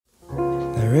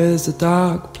There is a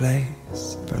dark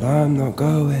place, but I'm not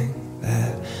going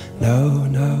there. No,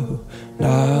 no,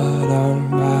 not on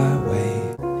my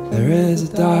way. There is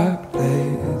a dark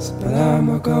place, but I'm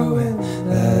not going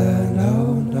there.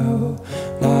 No, no,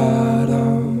 not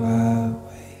on my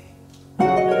way.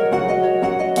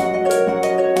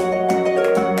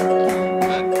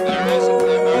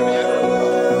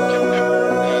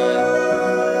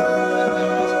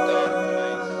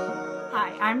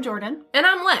 Hi, I'm Jordan. And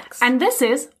I'm Lex. And this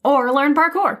is Or Learn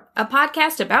Parkour, a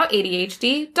podcast about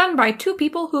ADHD done by two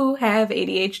people who have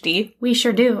ADHD. We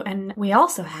sure do, and we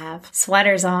also have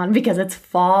sweaters on because it's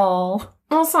fall.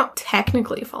 Well, it's not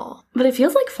technically fall. But it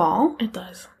feels like fall. It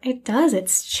does. It does.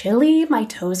 It's chilly. My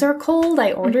toes are cold.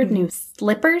 I ordered new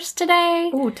slippers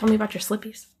today. Ooh, tell me about your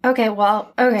slippies. Okay.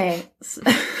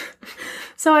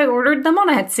 So I ordered them on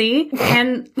Etsy,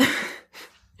 and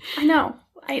I know.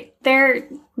 They're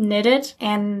knitted,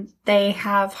 and they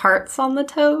have hearts on the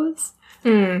toes.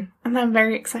 And I'm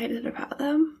very excited about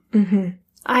them.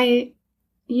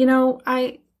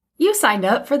 You signed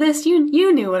up for this.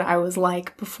 You knew what I was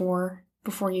like before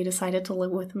you decided to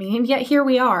live with me, and yet here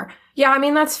we are. Yeah, I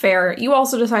mean, that's fair. You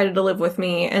also decided to live with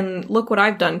me, and look what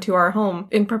I've done to our home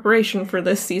in preparation for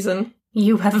this season.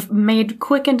 You have made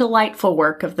quick and delightful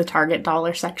work of the Target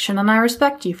dollar section, and I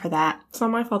respect you for that. It's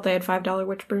not my fault they had $5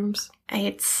 witch brooms.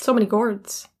 It's... so many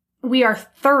gourds. We are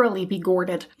thoroughly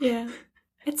begorded. Yeah.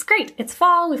 It's great. It's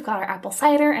fall, we've got our apple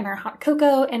cider and our hot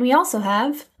cocoa, and we also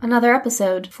have another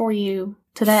episode for you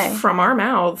today. From our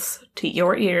mouths to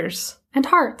your ears. And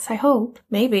hearts, I hope.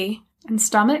 Maybe. And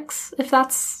stomachs, if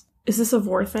that's... Is this a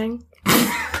vor thing?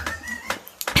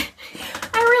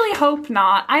 I hope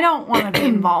not. I don't want to be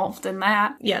involved in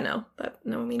that. Yeah, no.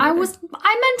 Me neither. I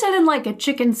meant it in like a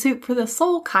chicken soup for the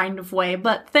soul kind of way,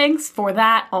 but thanks for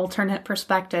that alternate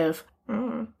perspective.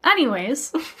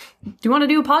 Anyways, do you want to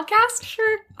do a podcast?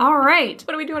 Sure. All right.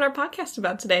 What are we doing our podcast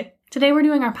about today? Today we're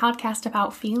doing our podcast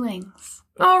about feelings.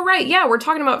 Oh, right. Yeah, we're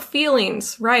talking about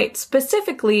feelings. Right.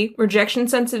 Specifically,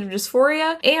 rejection-sensitive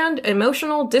dysphoria and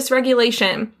emotional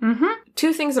dysregulation.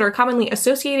 Two things that are commonly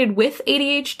associated with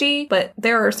ADHD, but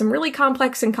there are some really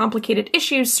complex and complicated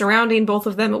issues surrounding both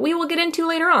of them that we will get into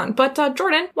later on. But,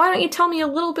 Jordan, why don't you tell me a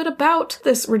little bit about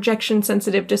this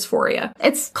rejection-sensitive dysphoria?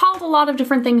 It's called a lot of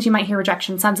different things. You might hear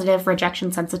rejection-sensitive,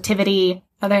 rejection sensitivity.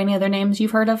 Are there any other names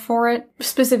you've heard of for it?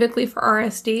 Specifically for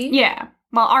RSD? Yeah.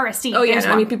 Well, RSD. Oh, yeah.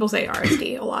 I mean, people say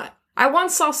RSD a lot. I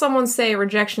once saw someone say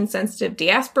rejection-sensitive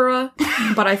diaspora,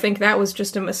 but I think that was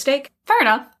just a mistake. Fair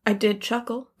enough. I did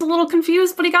chuckle. A little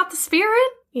confused, but he got the spirit?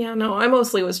 Yeah, no, I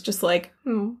mostly was just like,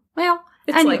 Well,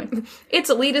 it's anyway. It's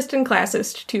elitist and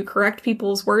classist to correct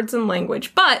people's words and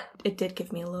language, but it did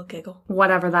give me a little giggle.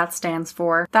 Whatever that stands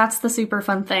for. That's the super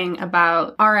fun thing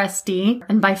about RSD,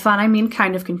 and by fun I mean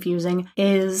kind of confusing,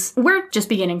 is we're just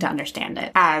beginning to understand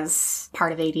it as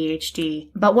part of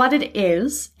ADHD. But what it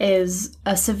is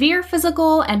a severe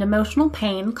physical and emotional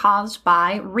pain caused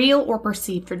by real or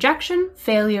perceived rejection,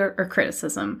 failure, or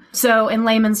criticism. So in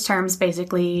layman's terms,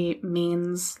 basically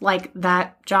means like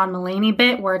that John Mulaney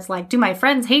bit where it's like, do my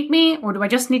friends hate me or do I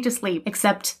just need to sleep?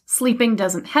 Except sleeping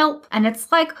doesn't help, and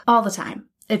it's like all the time.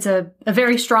 It's a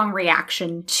very strong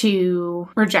reaction to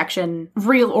rejection,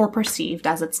 real or perceived,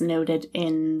 as it's noted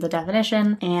in the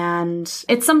definition. And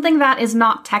it's something that is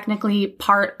not technically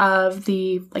part of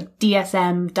the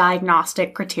DSM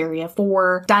diagnostic criteria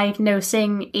for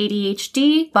diagnosing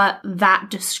ADHD, but that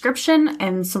description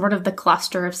and sort of the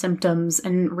cluster of symptoms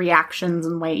and reactions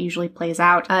and the way it usually plays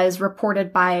out is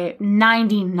reported by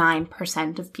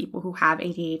 99% of people who have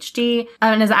ADHD,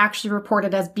 and is actually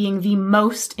reported as being the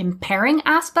most impairing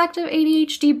aspect of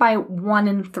ADHD by 1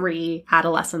 in 3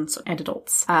 adolescents and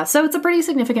adults. So it's a pretty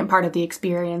significant part of the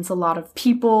experience. A lot of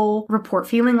people report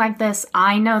feeling like this.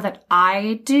 I know that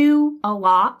I do a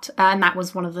lot, and that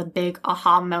was one of the big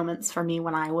aha moments for me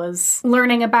when I was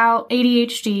learning about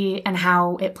ADHD and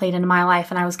how it played into my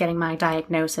life and I was getting my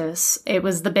diagnosis. It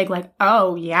was the big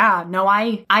oh yeah, no,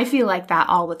 I feel like that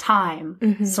all the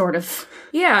time, sort of.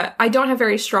 Yeah, I don't have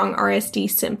very strong RSD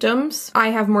symptoms. I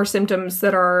have more symptoms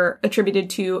that are attributed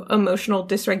to emotional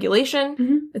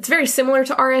dysregulation. It's very similar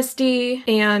to RSD,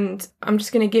 and I'm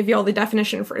just going to give you all the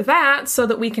definition for that so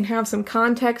that we can have some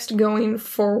context going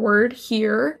forward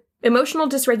here. Emotional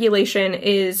dysregulation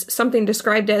is something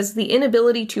described as the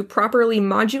inability to properly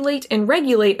modulate and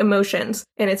regulate emotions,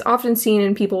 and it's often seen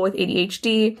in people with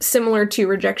ADHD, similar to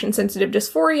rejection-sensitive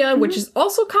dysphoria, which is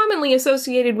also commonly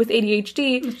associated with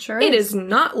ADHD. It sure It is. is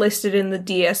not listed in the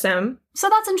DSM. So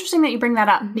that's interesting that you bring that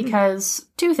up because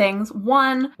two things.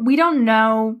 One, we don't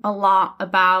know a lot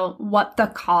about what the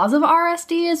cause of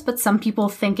RSD is, but some people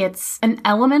think it's an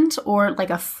element or like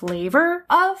a flavor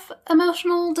of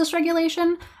emotional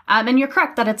dysregulation. And you're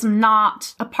correct that it's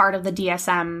not a part of the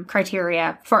DSM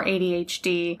criteria for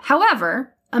ADHD.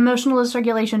 However, emotional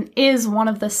dysregulation is one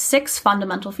of the 6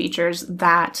 fundamental features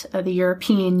that the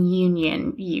European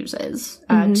Union uses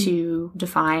to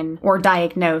define or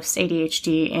diagnose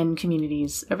ADHD in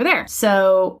communities over there.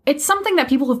 So it's something that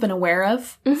people have been aware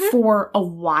of for a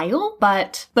while,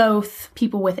 but both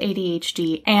people with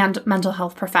ADHD and mental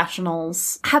health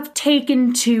professionals have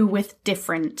taken to with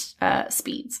different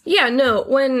speeds. Yeah, no,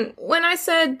 when I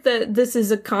said that this is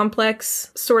a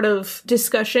complex sort of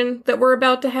discussion that we're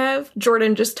about to have,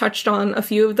 Jordan just touched on a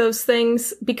few of those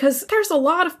things because there's a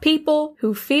lot of people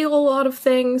who feel a lot of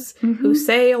things, who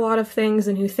say a lot of things,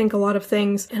 and who think a lot of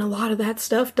things, and a lot of that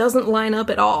stuff doesn't line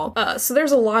up at all. So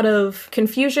there's a lot of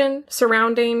confusion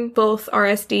surrounding both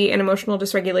RSD and emotional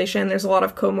dysregulation. There's a lot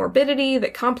of comorbidity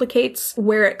that complicates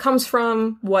where it comes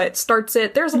from, what starts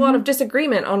it. There's a lot of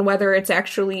disagreement on whether it's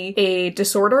actually a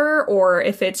disorder or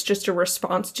if it's just a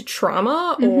response to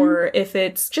trauma or if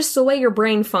it's just the way your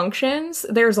brain functions.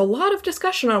 There's a lot of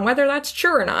discussion on whether that's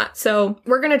true or not. So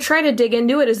we're going to try to dig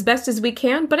into it as best as we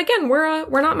can. But again,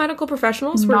 we're not medical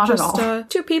professionals. Not we're just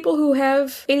two people who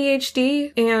have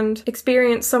ADHD and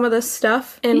experience some of this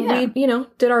stuff. And we,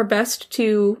 did our best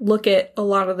to look at a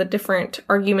lot of the different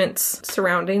arguments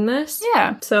surrounding this.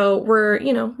 Yeah. So we're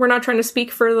not trying to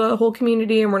speak for the whole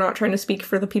community and we're not trying to speak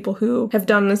for the people who have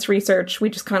done this research. We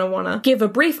just kind of want to give a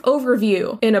brief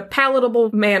overview in a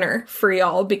palatable manner for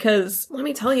y'all because let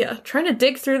me tell you, trying to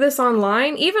dig through this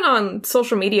online, even on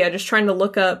social media, just trying to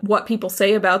look up what people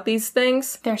say about these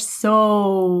things. There's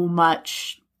so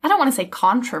much, I don't want to say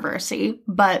controversy,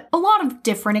 but a lot of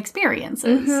different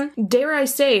experiences. Dare I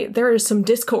say, there is some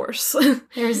discourse.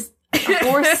 There's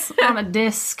a horse on a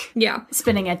disc. Yeah.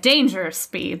 Spinning at dangerous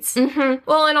speeds.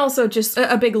 Well, and also just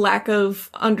a big lack of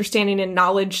understanding and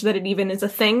knowledge that it even is a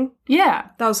thing. Yeah.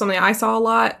 That was something I saw a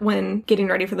lot when getting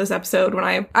ready for this episode,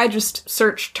 when I just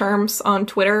searched terms on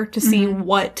Twitter to see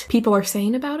what people are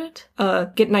saying about it,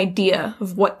 get an idea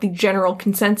of what the general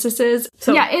consensus is.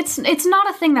 So yeah, it's not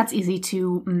a thing that's easy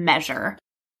to measure.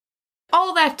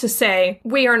 All that to say,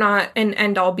 we are not an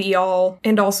end-all be-all,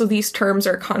 and also these terms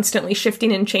are constantly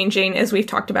shifting and changing, as we've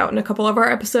talked about in a couple of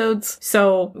our episodes.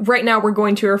 So right now we're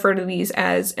going to refer to these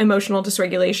as emotional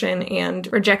dysregulation and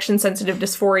rejection-sensitive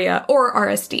dysphoria, or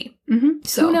RSD.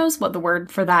 So who knows what the word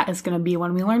for that is going to be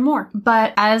when we learn more.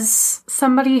 But as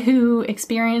somebody who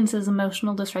experiences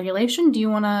emotional dysregulation, do you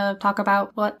want to talk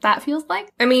about what that feels like?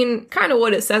 I mean, kind of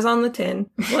what it says on the tin,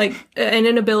 like an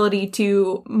inability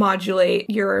to modulate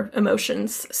your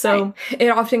emotions. So it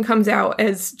often comes out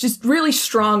as just really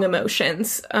strong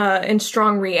emotions and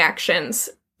strong reactions.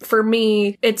 For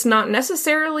me, it's not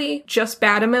necessarily just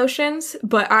bad emotions,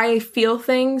 but I feel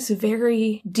things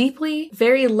very deeply,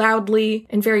 very loudly,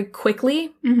 and very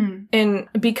quickly. And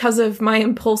because of my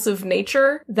impulsive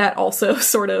nature, that also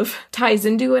sort of ties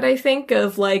into it, I think,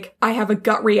 of like, I have a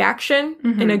gut reaction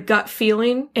and a gut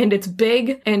feeling, and it's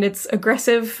big, and it's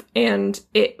aggressive, and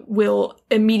it will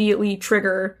immediately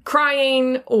trigger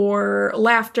crying or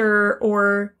laughter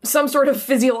or some sort of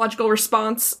physiological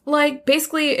response. Like,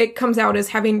 basically, it comes out as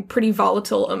having pretty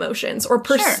volatile emotions or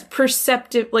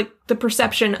perceptive, like the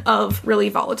perception of really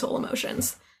volatile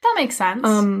emotions. That makes sense.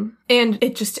 And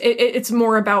it's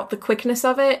more about the quickness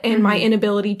of it and my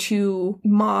inability to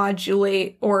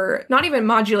modulate, or not even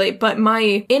modulate, but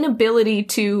my inability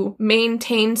to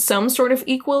maintain some sort of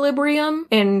equilibrium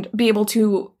and be able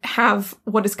to have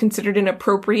what is considered an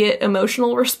appropriate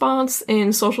emotional response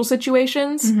in social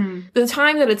situations. The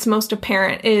time that it's most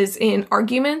apparent is in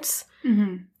arguments.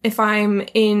 If I'm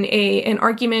in an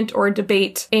argument or a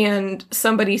debate and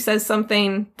somebody says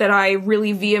something that I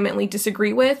really vehemently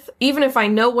disagree with, even if I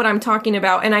know what I'm talking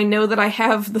about and I know that I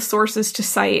have the sources to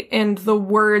cite and the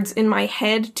words in my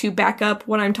head to back up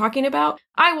what I'm talking about,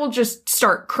 I will just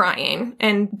start crying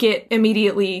and get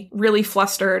immediately really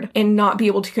flustered and not be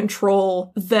able to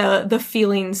control the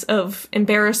feelings of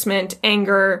embarrassment,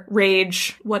 anger,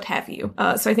 rage, what have you.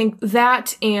 So I think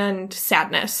that and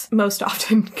sadness most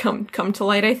often come to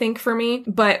light, I think, for me.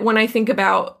 But when I think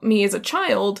about me as a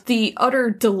child, the utter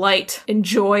delight and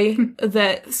joy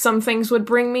that some things would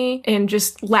bring me, and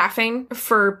just laughing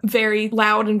for very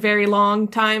loud and very long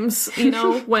times,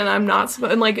 when I'm not,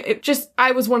 and like,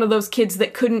 I was one of those kids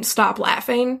that couldn't stop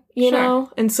laughing, you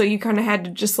know? And so you kind of had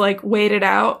to just like wait it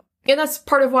out. And that's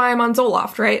part of why I'm on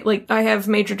Zoloft, right? Like, I have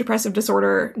major depressive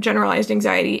disorder, generalized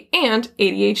anxiety, and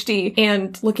ADHD.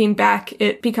 And looking back,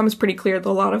 it becomes pretty clear that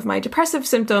a lot of my depressive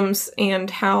symptoms and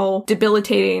how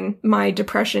debilitating my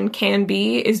depression can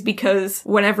be is because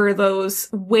whenever those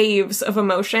waves of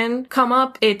emotion come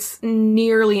up, it's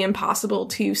nearly impossible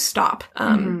to stop.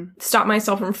 Stop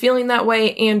myself from feeling that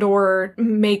way and or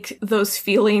make those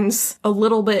feelings a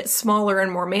little bit smaller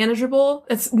and more manageable.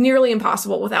 It's nearly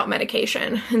impossible without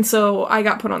medication. And so I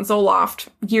got put on Zoloft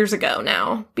years ago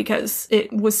now because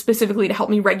it was specifically to help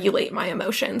me regulate my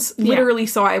emotions. Literally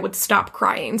so I would stop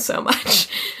crying so much.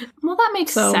 Well, that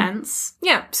makes sense.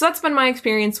 Yeah, so that's been my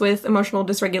experience with emotional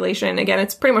dysregulation. Again,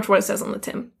 it's pretty much what it says on the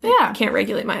tin. I can't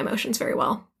regulate my emotions very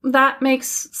well. That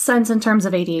makes sense in terms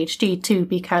of ADHD, too,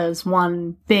 because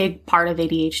one big part of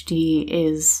ADHD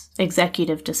is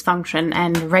executive dysfunction,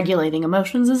 and regulating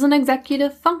emotions is an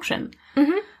executive function.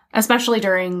 Especially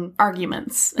during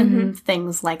arguments and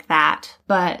things like that.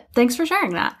 But thanks for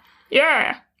sharing that.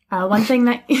 Yeah. One thing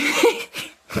that...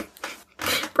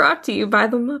 Brought to you by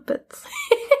the Muppets.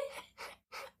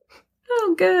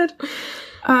 Oh, good.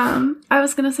 I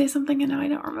was going to say something and now I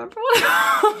don't remember what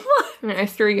it was. I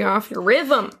threw you off your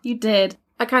rhythm. You did.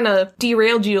 I kind of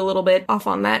derailed you a little bit off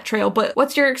on that trail, but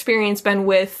what's your experience been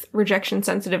with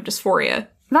rejection-sensitive dysphoria?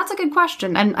 That's a good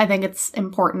question, and I think it's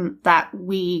important that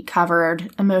we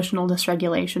covered emotional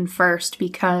dysregulation first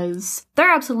because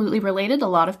they're absolutely related. A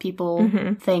lot of people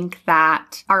think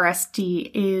that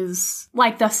RSD is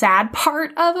like the sad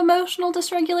part of emotional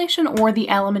dysregulation or the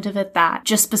element of it that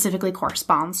just specifically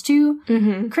corresponds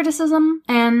to criticism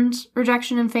and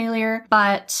rejection and failure.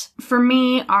 But for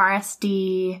me,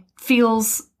 RSD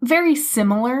feels very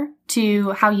similar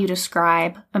to how you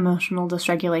describe emotional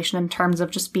dysregulation in terms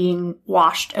of just being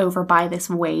washed over by this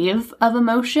wave of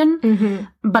emotion.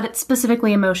 But it's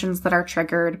specifically emotions that are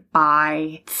triggered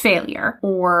by failure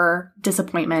or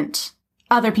disappointment,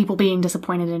 other people being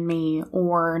disappointed in me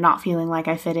or not feeling like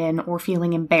I fit in or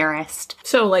feeling embarrassed.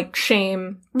 So like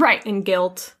shame. Right. And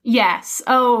guilt. Yes.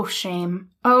 Oh, shame.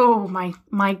 Oh,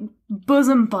 my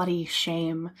bosom buddy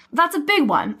shame. That's a big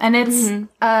one. And it's,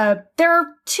 there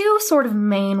are two sort of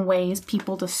main ways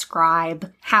people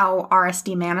describe how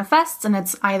RSD manifests, and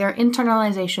it's either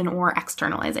internalization or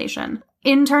externalization.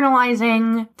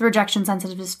 Internalizing the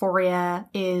rejection-sensitive dysphoria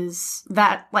is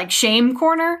that, like, shame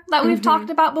corner that we've talked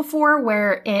about before,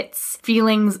 where it's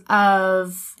feelings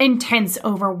of intense,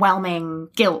 overwhelming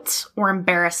guilt or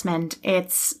embarrassment.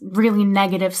 It's really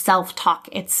negative self-talk.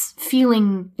 It's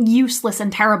feeling useless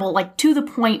and terrible, like, to the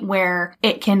point where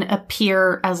it can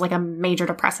appear as, like, a major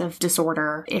depressive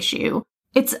disorder issue.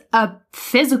 It's a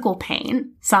physical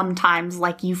pain sometimes,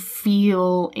 like you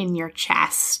feel in your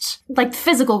chest, like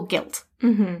physical guilt.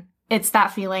 It's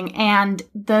that feeling. And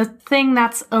the thing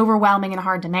that's overwhelming and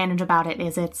hard to manage about it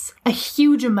is it's a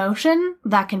huge emotion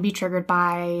that can be triggered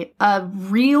by a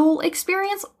real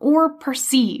experience or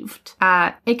perceived.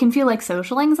 It can feel like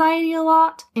social anxiety a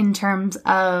lot in terms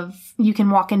of you can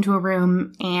walk into a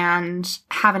room and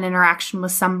have an interaction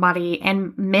with somebody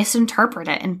and misinterpret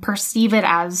it and perceive it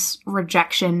as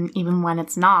rejection even when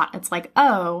it's not. It's like,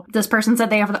 oh, this person said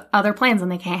they have other plans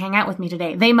and they can't hang out with me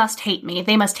today. They must hate me.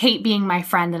 They must hate being my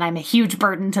friend and I'm a huge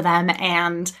burden to them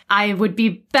and I would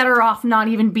be better off not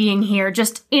even being here.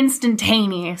 Just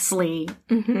instantaneously,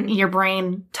 your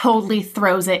brain totally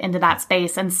throws it into that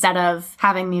space instead of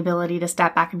having the ability to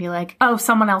step back and be like, oh,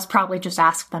 someone else probably just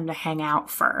asked them to hang out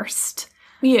first.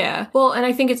 Yeah. Well, and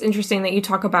I think it's interesting that you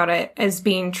talk about it as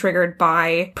being triggered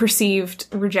by perceived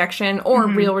rejection or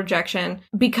real rejection,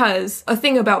 because a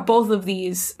thing about both of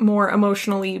these more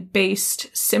emotionally based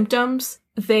symptoms,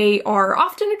 they are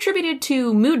often attributed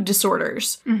to mood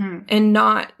disorders and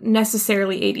not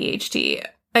necessarily ADHD.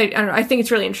 I don't know. I think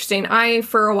it's really interesting. I,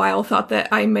 for a while, thought that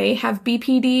I may have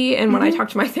BPD. And when I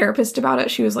talked to my therapist about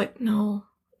it, she was like, no,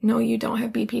 you don't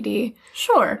have BPD.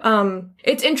 Sure.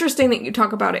 It's interesting that you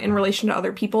talk about it in relation to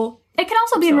other people. It can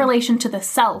also be in relation to the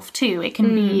self, too. It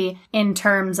can be in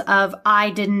terms of,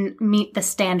 I didn't meet the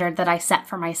standard that I set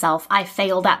for myself. I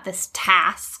failed at this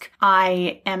task.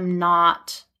 I am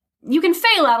not... You can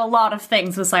fail at a lot of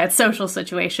things besides social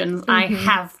situations. I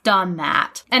have done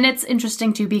that. And it's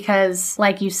interesting, too, because,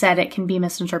 like you said, it can be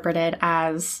misinterpreted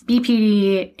as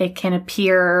BPD. It can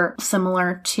appear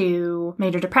similar to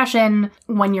major depression.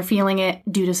 When you're feeling it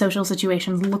due to social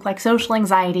situations, look like social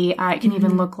anxiety. It can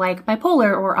even look like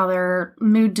bipolar or other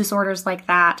mood disorders like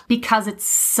that, because it's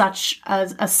such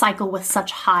a cycle with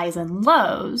such highs and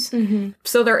lows.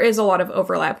 So there is a lot of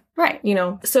overlap. Right. You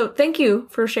know, so thank you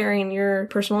for sharing your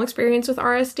personal experience experience with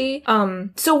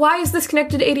RSD. So why is this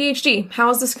connected to ADHD? How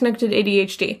is this connected to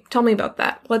ADHD? Tell me about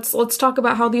that. Let's talk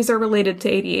about how these are related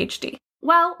to ADHD.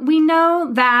 Well, we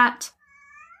know that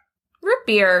Root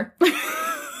beer.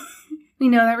 we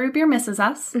know that root beer misses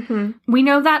us. Mm-hmm. We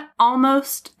know that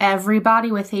almost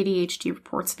everybody with ADHD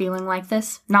reports feeling like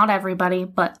this. Not everybody,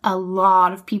 but a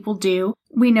lot of people do.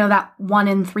 We know that 1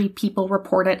 in 3 people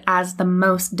report it as the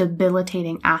most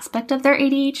debilitating aspect of their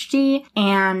ADHD.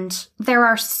 And there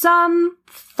are some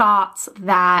thoughts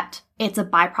that it's a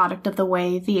byproduct of the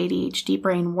way the ADHD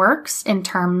brain works in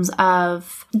terms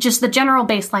of just the general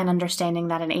baseline understanding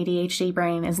that an ADHD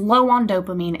brain is low on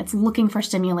dopamine. It's looking for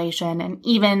stimulation, and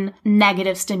even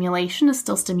negative stimulation is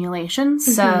still stimulation.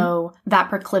 Mm-hmm. So that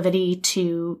proclivity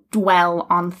to dwell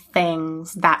on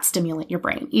things that stimulate your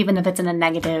brain, even if it's in a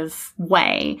negative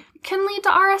way, can lead to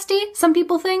RSD, some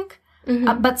people think.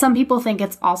 Mm-hmm. But some people think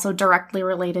it's also directly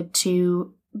related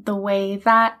to the way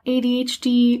that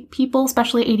ADHD people,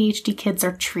 especially ADHD kids,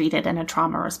 are treated in a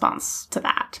trauma response to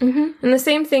that. Mm-hmm. And the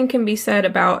same thing can be said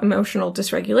about emotional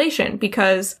dysregulation,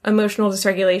 because emotional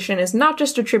dysregulation is not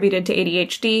just attributed to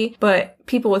ADHD, but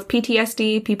people with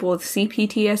PTSD, people with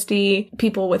CPTSD,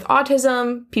 people with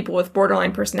autism, people with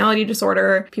borderline personality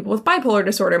disorder, people with bipolar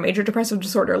disorder, major depressive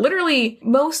disorder, literally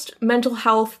most mental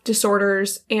health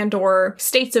disorders and or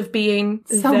states of being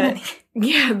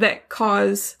that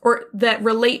cause or that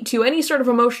relate to any sort of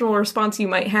emotional response you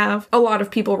might have. A lot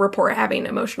of people report having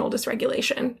emotional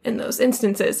dysregulation in those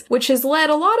instances, which has led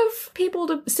a lot of people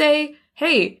to say,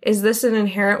 hey, is this an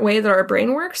inherent way that our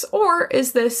brain works, or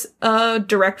is this a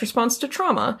direct response to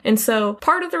trauma? And so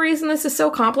part of the reason this is so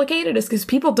complicated is because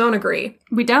people don't agree.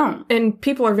 We don't. And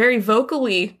people are very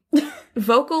vocally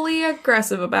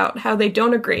aggressive about how they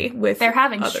don't agree with They're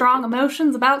having strong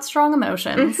emotions about strong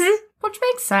emotions. Mm-hmm. Which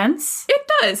makes sense.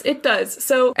 It does.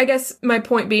 So I guess my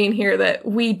point being here that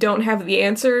we don't have the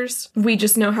answers. We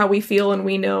just know how we feel, and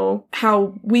we know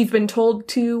how we've been told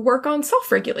to work on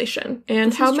self-regulation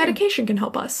and how medication can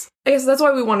help us. I guess that's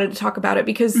why we wanted to talk about it,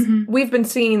 because we've been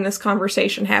seeing this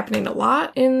conversation happening a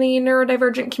lot in the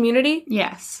neurodivergent community.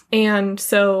 Yes. And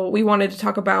so we wanted to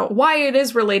talk about why it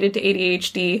is related to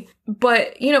ADHD.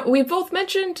 But, we both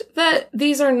mentioned that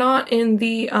these are not in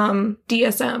the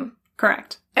DSM.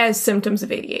 Correct. As symptoms of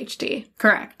ADHD.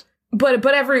 Correct. But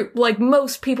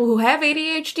most people who have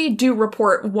ADHD do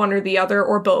report one or the other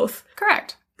or both.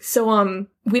 Correct. So,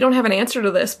 we don't have an answer to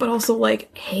this, but also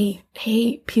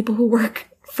hey, people who work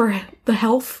for the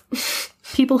health.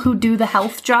 People who do the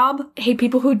health job. Hey,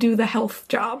 people who do the health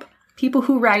job. People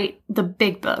who write the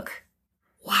big book.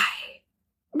 Why?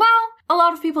 Well, a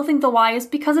lot of people think the why is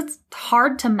because it's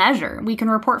hard to measure. We can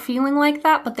report feeling like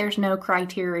that, but there's no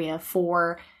criteria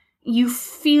for you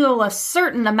feel a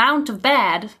certain amount of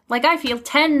bad. Like, I feel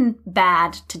 10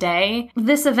 bad today.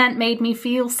 This event made me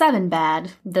feel 7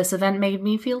 bad. This event made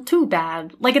me feel 2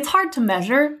 bad. Like, it's hard to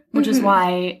measure, which is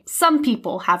why some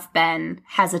people have been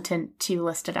hesitant to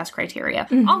list it as criteria.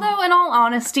 Although, in all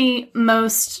honesty,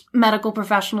 most medical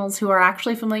professionals who are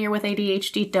actually familiar with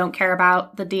ADHD don't care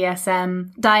about the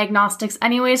DSM diagnostics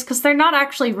anyways, because they're not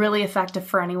actually really effective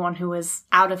for anyone who is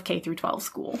out of K through 12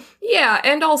 school. Yeah,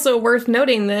 and also worth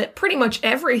noting that pretty much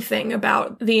everything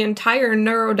about the entire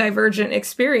neurodivergent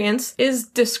experience is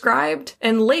described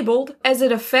and labeled as it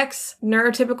affects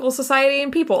neurotypical society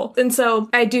and people. And so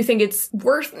I do think it's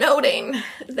worth noting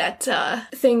that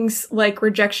things like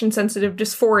rejection-sensitive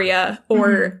dysphoria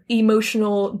or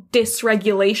emotional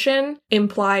dysregulation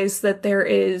implies that there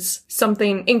is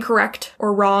something incorrect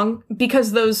or wrong,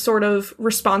 because those sort of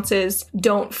responses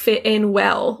don't fit in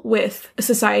well with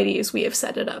society as we have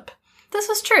set it up. This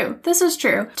is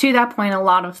true. To that point, a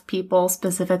lot of people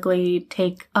specifically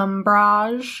take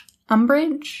umbrage,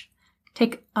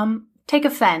 take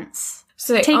offense.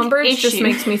 So take umbrage issue. Just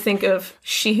makes me think of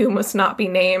She Who Must Not Be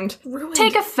Named. Ruined.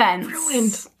 Take offense.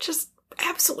 Ruined. Just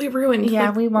absolutely ruined.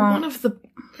 Yeah, we won't. One of the...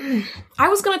 I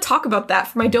was going to talk about that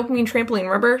for my dopamine trampoline,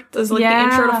 remember? There's the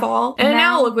intro to Fall. And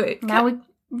now look what...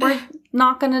 We're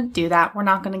not going to do that. We're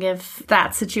not going to give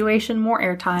that situation more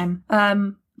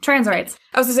airtime. Trans rights.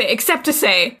 I was going to say, except to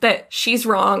say that she's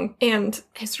wrong and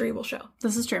history will show.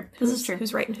 This is true.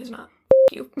 Who's right and who's not.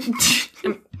 You.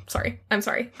 I'm sorry. I'm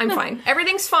fine.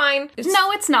 Everything's fine.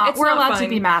 No, it's not. We're allowed to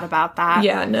be mad about that.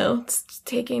 Yeah, no. It's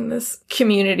taking this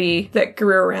community that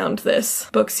grew around this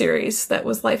book series that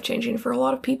was life-changing for a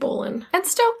lot of people. And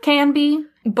still can be.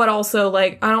 But also,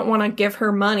 I don't want to give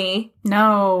her money.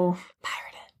 No.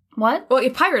 Pirate it. What? Well,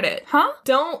 you pirate it. Huh?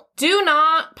 Do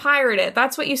not pirate it.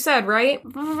 That's what you said, right?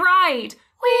 Right.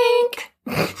 Wink.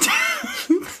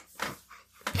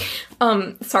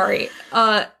 Sorry.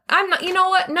 I'm not, you know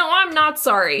what? No, I'm not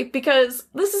sorry, because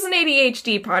this is an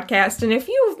ADHD podcast, and if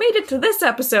you've made it to this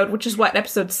episode, which is what,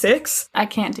 episode 6? I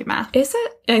can't do math. Is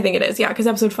it? I think it is, yeah, because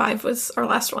episode 5 was our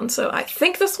last one, so I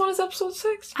think this one is episode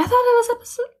 6. I thought it was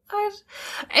episode...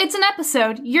 It's an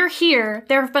episode. You're here.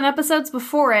 There have been episodes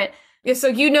before it. Yeah, so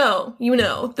you know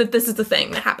that this is the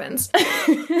thing that happens.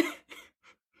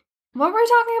 What were we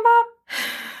talking about?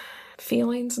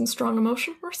 Feelings and strong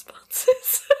emotional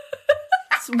responses.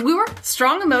 We were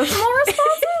strong emotional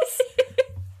responses?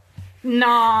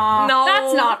 No,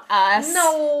 that's not us.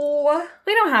 No.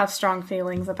 We don't have strong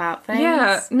feelings about things.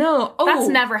 Yeah, no. Oh. That's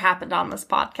never happened on this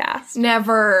podcast.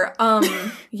 Never.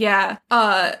 Yeah.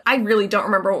 I really don't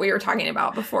remember what we were talking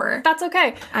about before. That's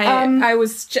okay.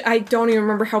 I don't even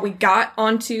remember how we got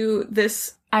onto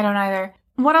this. I don't either.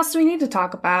 What else do we need to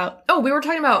talk about? Oh, we were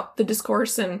talking about the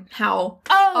discourse and how...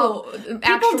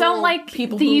 people don't like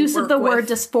people the use of the with word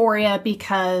dysphoria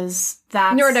because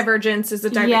that's... Neurodivergence is a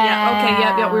divergent...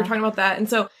 Yeah, we were talking about that. And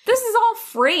so this is all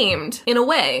framed in a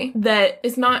way that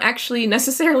is not actually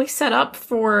necessarily set up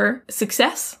for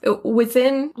success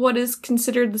within what is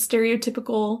considered the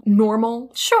stereotypical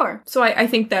normal. Sure. So I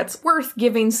think that's worth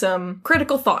giving some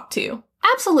critical thought to.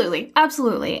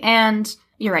 Absolutely. And...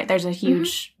 You're right, there's a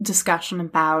huge discussion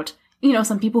about,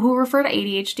 some people who refer to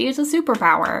ADHD as a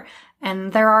superpower.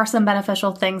 And there are some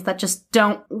beneficial things that just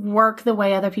don't work the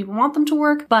way other people want them to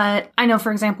work. But I know,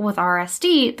 for example, with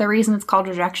RSD, the reason it's called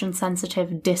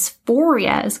rejection-sensitive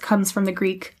dysphoria comes from the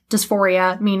Greek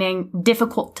dysphoria, meaning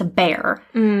difficult to bear.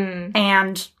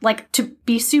 And, to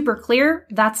be super clear,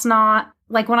 that's not,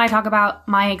 when I talk about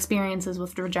my experiences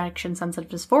with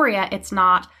rejection-sensitive dysphoria, it's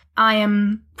not... I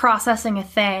am processing a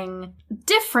thing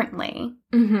differently.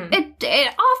 It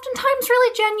oftentimes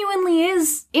really genuinely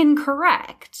is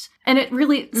incorrect. And it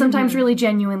really, sometimes really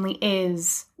genuinely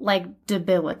is,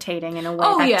 debilitating in a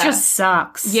way that just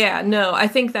sucks. Yeah, no, I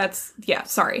think that's,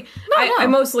 sorry. No. I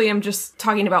mostly am just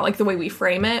talking about, the way we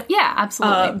frame it. Yeah,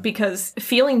 absolutely. Because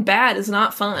feeling bad is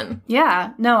not fun.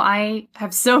 Yeah, no, I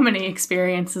have so many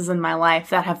experiences in my life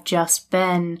that have just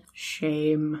been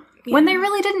shame. Yeah. When they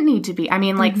really didn't need to be. I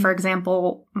mean, for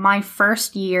example, my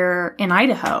first year in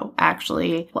Idaho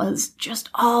actually was just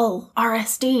all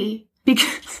RSD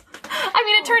because,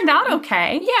 it turned out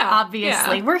okay. Yeah.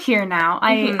 Obviously. Yeah. We're here now.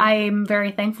 I'm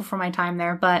very thankful for my time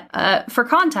there. But for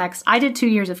context, I did 2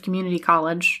 years of community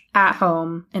college at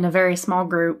home in a very small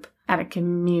group at a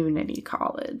community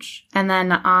college. And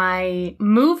then I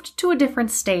moved to a different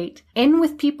state, in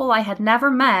with people I had never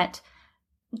met,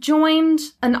 joined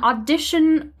an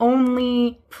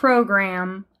audition-only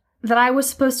program that I was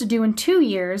supposed to do in 2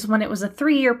 years when it was a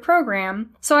 3-year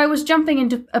program. So I was jumping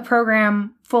into a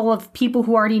program full of people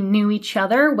who already knew each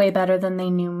other way better than they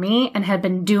knew me and had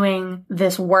been doing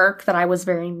this work that I was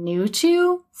very new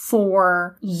to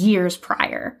for years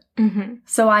prior.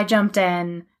 So I jumped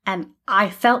in and I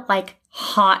felt like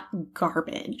hot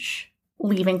garbage.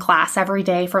 Leaving class every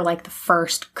day for the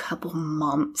first couple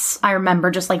months. I remember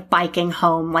just biking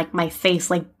home, my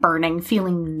face burning,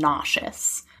 feeling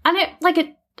nauseous. And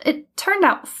it turned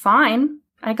out fine.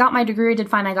 I got my degree, I did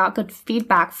fine. I got good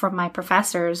feedback from my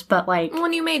professors, but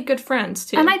when you made good friends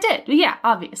too. And I did, yeah,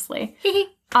 obviously.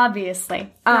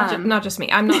 Obviously. Not just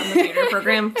me. I'm not in the theater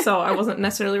program, so I wasn't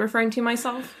necessarily referring to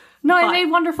myself. No, I made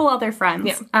wonderful other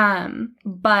friends. Yeah.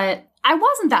 But I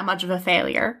wasn't that much of a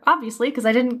failure, obviously, because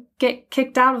I didn't get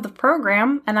kicked out of the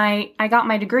program, and I got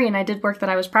my degree, and I did work that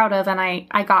I was proud of, and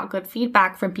I got good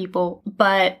feedback from people,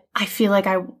 but I feel like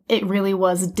it really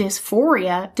was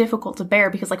dysphoria, difficult to bear,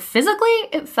 because physically,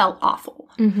 it felt awful.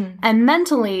 And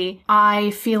mentally,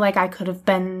 I feel like I could have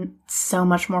been so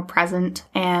much more present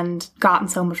and gotten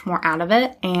so much more out of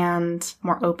it and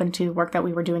more open to work that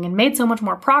we were doing and made so much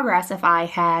more progress if I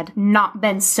had not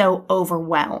been so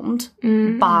overwhelmed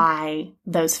by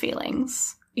those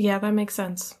feelings. Yeah, that makes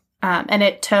sense. And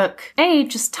it took A,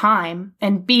 just time,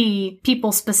 and B,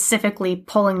 people specifically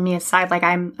pulling me aside.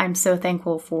 I'm so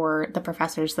thankful for the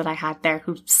professors that I had there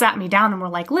who sat me down and were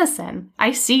like, listen,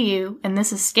 I see you and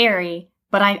this is scary,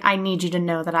 but I need you to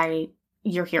know that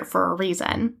you're here for a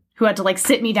reason. Who had to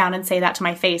sit me down and say that to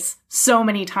my face so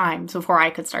many times before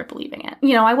I could start believing it.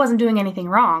 I wasn't doing anything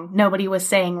wrong. Nobody was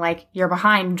saying you're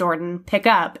behind, Jordan, pick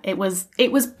up. It was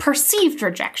perceived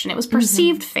rejection. It was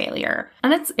perceived failure.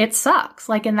 And it sucks.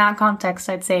 In that context,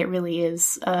 I'd say it really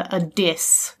is a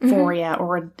dysphoria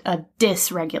or a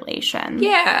dysregulation.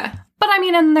 Yeah. But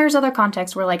and there's other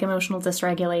contexts where emotional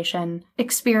dysregulation,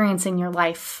 experiencing your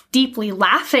life deeply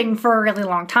laughing for a really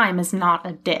long time is not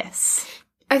a dys.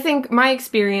 I think my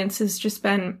experience has just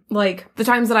been, like, the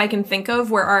times that I can think of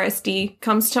where RSD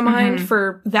comes to mind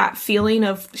for that feeling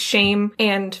of shame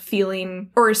and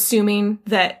feeling or assuming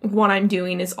that what I'm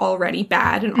doing is already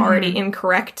bad and already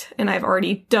incorrect and I've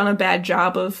already done a bad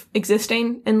job of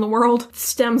existing in the world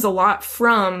stems a lot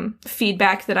from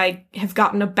feedback that I have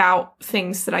gotten about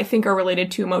things that I think are related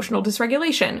to emotional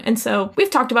dysregulation. And so we've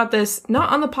talked about this,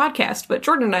 not on the podcast, but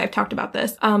Jordan and I have talked about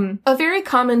this. A very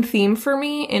common theme for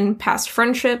me in past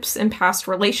friendships and past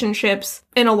relationships,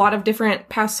 in a lot of different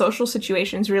past social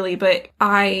situations, really, but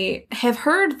I have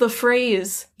heard the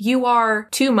phrase, you are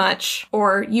too much,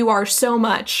 or you are so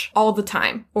much all the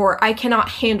time, or I cannot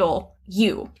handle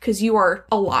you because you are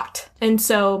a lot. And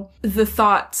so the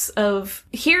thoughts of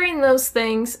hearing those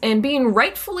things and being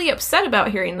rightfully upset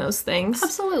about hearing those things.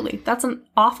 Absolutely. That's an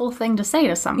awful thing to say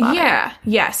to somebody. Yeah.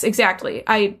 Yes, exactly.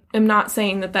 I am not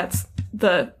saying that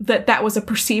that was a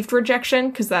perceived rejection,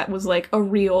 because that was like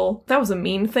that was a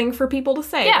mean thing for people to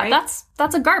say. Yeah, right?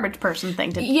 that's a garbage person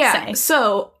thing to say.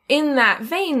 So in that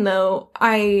vein, though,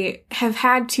 I have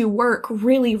had to work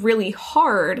really, really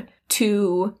hard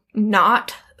to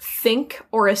not think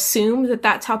or assume that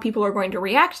that's how people are going to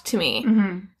react to me.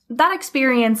 That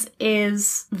experience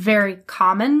is very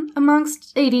common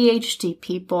amongst ADHD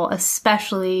people,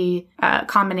 especially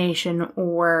combination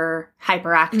or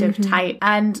hyperactive type.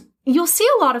 And you'll see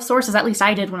a lot of sources, at least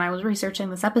I did when I was researching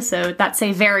this episode, that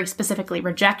say very specifically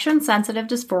rejection-sensitive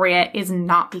dysphoria is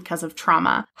not because of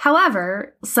trauma.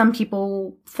 However, some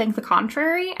people think the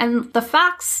contrary, and the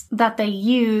facts that they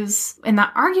use in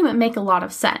that argument make a lot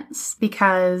of sense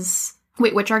because...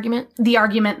 Wait, which argument? The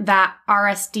argument that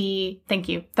RSD,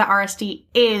 that RSD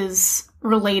is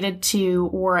related to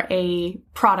or a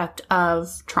product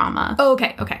of trauma. Oh,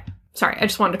 okay. Sorry, I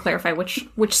just wanted to clarify which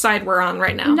side we're on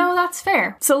right now. No, that's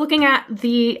fair. So looking at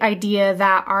the idea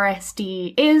that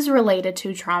RSD is related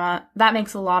to trauma, that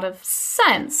makes a lot of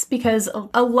sense because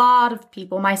a lot of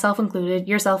people, myself included,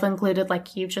 yourself included,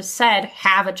 like you just said,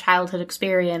 have a childhood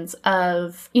experience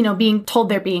of, being told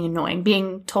they're being annoying,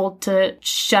 being told to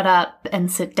shut up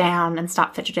and sit down and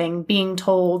stop fidgeting, being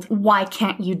told, why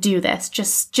can't you do this?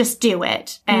 Just do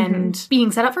it. And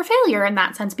being set up for failure in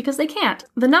that sense because they can't.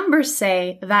 The numbers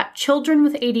say that children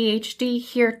with ADHD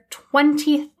hear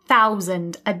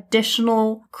 20,000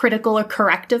 additional critical or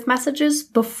corrective messages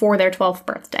before their 12th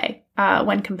birthday,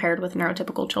 when compared with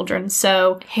neurotypical children.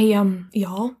 So, hey,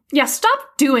 y'all? Yeah,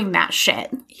 stop doing that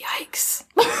shit. Yikes.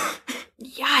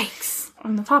 Yikes.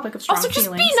 On the topic of strong feelings. Also,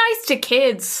 just feelings. be nice to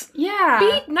kids.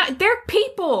 Yeah. They're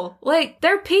people. Like,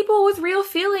 they're people with real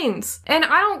feelings. And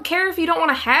I don't care if you don't want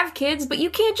to have kids, but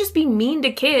you can't just be mean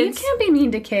to kids. You can't be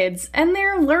mean to kids. And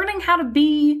they're learning how to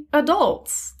be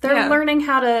adults. They're learning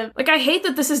how to... Like, I hate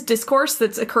that this is discourse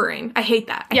that's occurring. I hate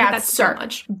that. I hate that so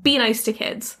much. Be nice to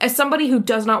kids. As somebody who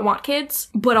does not want kids,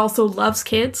 but also loves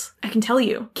kids, I can tell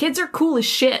you, kids are cool as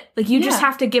shit. Like, you just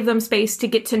have to give them space to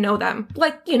get to know them.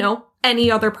 Like,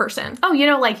 any other person. Oh,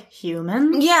 like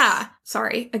humans? Yeah.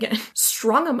 Sorry, again,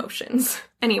 strong emotions.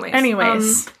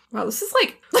 Anyways. Wow, this is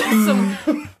like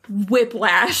some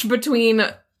whiplash between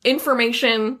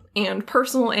information and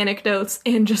personal anecdotes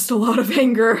and just a lot of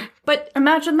anger. But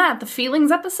imagine that, the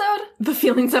feelings episode? The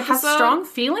feelings episode? Has strong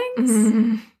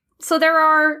feelings? So there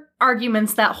are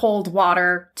arguments that hold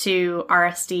water to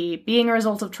RSD being a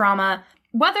result of trauma.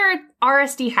 Whether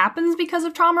RSD happens because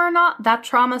of trauma or not, that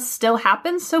trauma still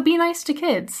happens, so be nice to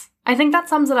kids. I think that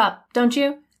sums it up, don't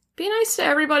you? Be nice to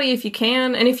everybody if you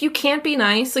can, and if you can't be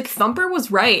nice, like, Thumper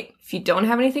was right. If you don't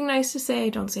have anything nice to say,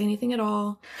 don't say anything at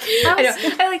all.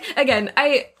 The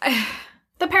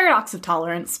paradox of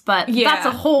tolerance, but that's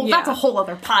a whole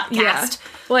other podcast. Yeah.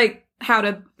 Like, how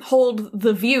to hold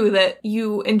the view that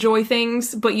you enjoy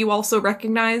things, but you also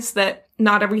recognize that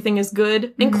not everything is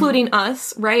good, including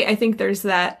us, right? I think there's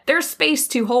space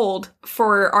to hold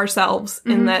for ourselves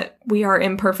in that we are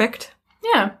imperfect.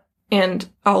 Yeah. And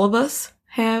all of us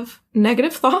have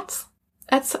negative thoughts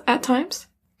at times.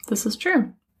 This is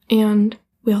true. And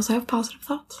we also have positive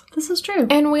thoughts. This is true.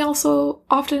 And we also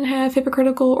often have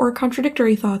hypocritical or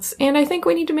contradictory thoughts. And I think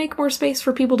we need to make more space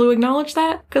for people to acknowledge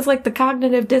that. Because, like, the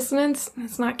cognitive dissonance,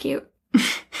 it's not cute.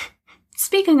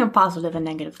 Speaking of positive and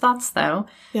negative thoughts, though.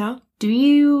 Yeah? Do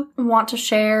you want to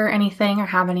share anything or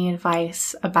have any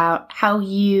advice about how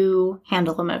you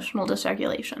handle emotional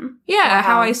dysregulation? Yeah,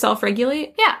 how I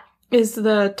self-regulate? Yeah. Is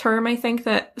the term, I think,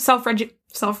 that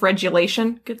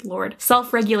self-regulation. Good lord.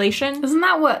 Self-regulation. Isn't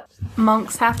that what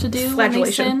monks have to do when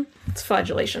they sin? It's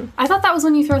flagellation. I thought that was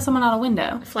when you throw someone out a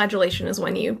window. Flagellation is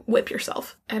when you whip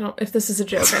yourself. If this is a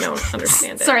joke, I don't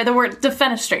understand it. Sorry, the word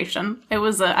defenestration. It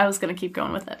was, I was going to keep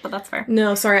going with it, but that's fair.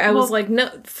 No, sorry, I was like, no,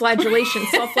 flagellation.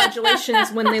 Self-flagellation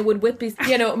is when they would whip these,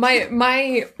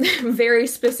 my very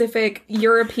specific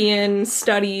European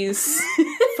studies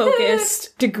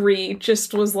focused degree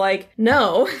just was like,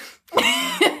 no.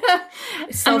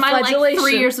 And my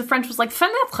 3 years of French was like,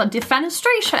 fenêtre,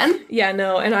 defenestration. Yeah,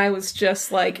 no, and I was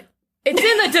just like, it's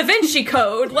in the Da Vinci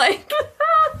Code, like.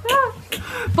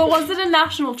 But was it a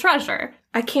national treasure?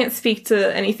 I can't speak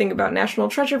to anything about National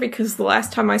Treasure because the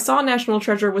last time I saw National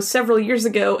Treasure was several years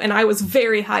ago, and I was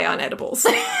very high on edibles.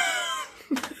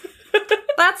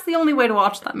 That's the only way to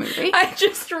watch that movie. I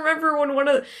just remember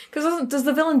when because does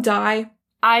the villain die?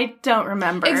 I don't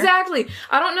remember. Exactly.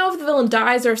 I don't know if the villain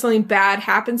dies or if something bad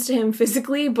happens to him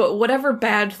physically, but whatever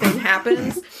bad thing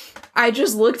happens, I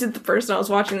just looked at the person I was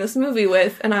watching this movie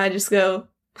with, and I just go,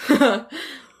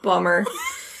 bummer.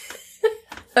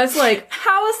 That's like...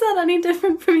 How is that any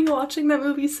different from you watching that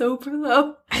movie sober,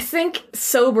 though? I think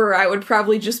sober, I would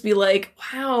probably just be like,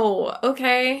 wow,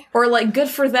 okay. Or like, good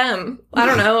for them. I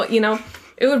don't know,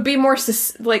 it would be more,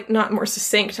 not more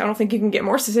succinct. I don't think you can get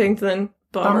more succinct than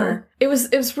bummer. It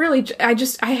was really,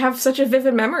 I have such a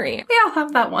vivid memory. We all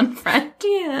have that one friend.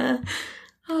 Yeah.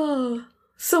 Oh,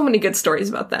 so many good stories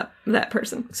about that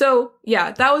person. So,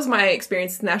 yeah, that was my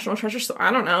experience with National Treasure, so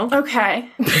I don't know. Okay.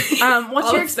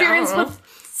 What's your experience with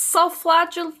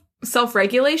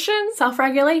self-regulation?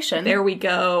 Self-regulation. There we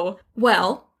go.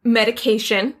 Well,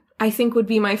 medication, I think, would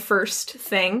be my first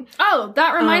thing. Oh,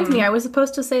 that reminds me. I was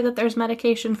supposed to say that there's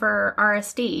medication for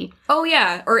RSD. Oh,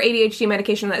 yeah. Or ADHD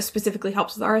medication that specifically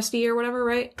helps with RSD or whatever,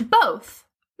 right? Both.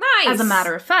 Nice. As a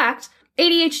matter of fact,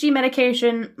 ADHD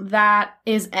medication that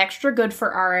is extra good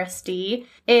for RSD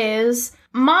is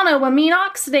monoamine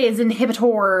oxidase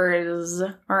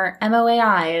inhibitors, or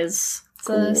MOAIs. It's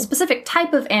a specific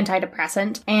type of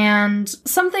antidepressant, and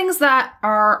some things that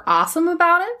are awesome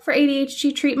about it for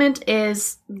ADHD treatment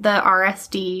is the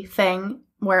RSD thing,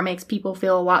 where it makes people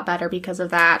feel a lot better because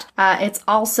of that. It's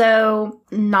also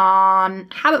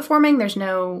non-habit forming. There's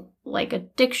no,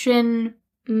 addiction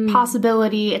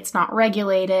possibility. It's not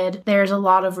regulated. There's a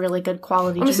lot of really good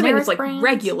quality generic brands. It's,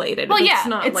 regulated. Well, yeah. It's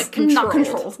not, controlled. Not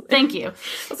controlled. Thank you.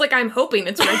 It's like, I'm hoping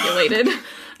it's regulated.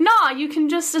 No, you can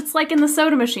just, it's like in the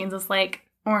soda machines. It's like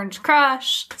Orange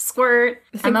Crush, Squirt,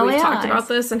 I think we've talked about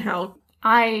this and how...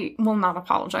 I will not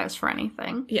apologize for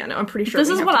anything. Yeah, no, I'm pretty sure this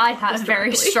is what I have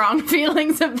very strong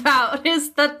feelings about,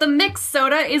 is that the mixed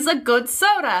soda is a good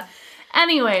soda.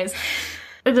 Anyways,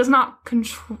 it is not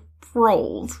controlled.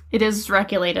 It is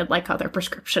regulated like other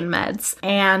prescription meds.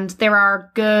 And there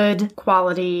are good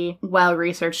quality,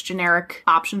 well-researched generic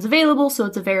options available, so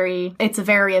it's a very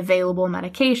available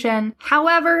medication.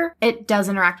 However, it does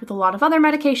interact with a lot of other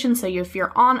medications, so if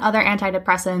you're on other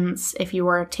antidepressants, if you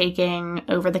are taking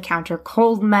over-the-counter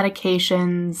cold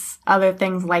medications, other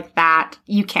things like that,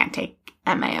 you can't take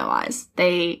MAOIs.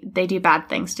 They do bad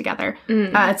things together.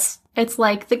 It's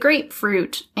like the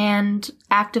grapefruit and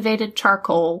activated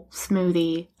charcoal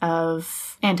smoothie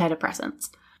of antidepressants.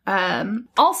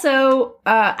 Also,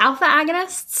 alpha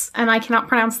agonists, and I cannot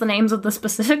pronounce the names of the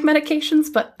specific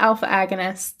medications, but alpha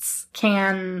agonists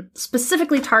can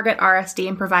specifically target RSD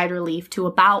and provide relief to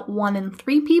about 1 in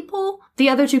 3 people. The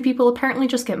other 2 people apparently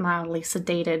just get mildly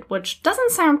sedated, which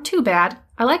doesn't sound too bad.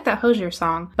 I like that Hozier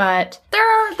song, but there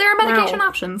are medication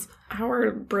options.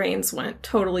 Our brains went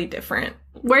totally different.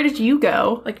 Where did you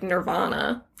go? Like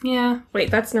Nirvana. Yeah. Wait,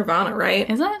 that's Nirvana, right?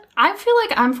 Is it? I feel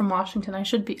like I'm from Washington. I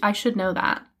should know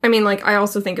that. I mean, I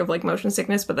also think of, motion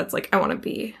sickness, but that's, I want to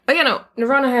be... Oh, yeah, no.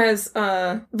 Nirvana has,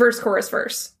 verse, chorus,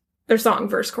 verse. Their song,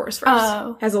 verse, chorus, verse.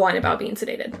 Oh. Has a line about being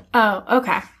sedated. Oh,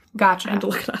 okay. Gotcha. I had to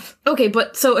look it up. Okay,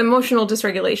 but, so emotional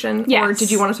dysregulation. Yes. Or did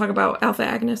you want to talk about alpha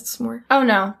agonists more? Oh,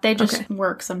 no. They just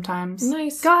work sometimes.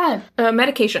 Nice. Go ahead.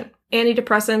 Medication.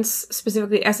 Antidepressants,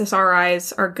 specifically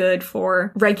SSRIs, are good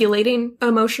for regulating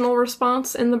emotional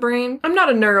response in the brain. I'm not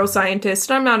a neuroscientist,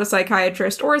 I'm not a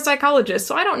psychiatrist or a psychologist,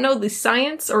 so I don't know the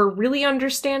science or really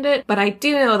understand it, but I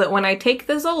do know that when I take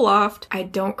the Zoloft, I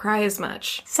don't cry as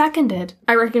much. Seconded.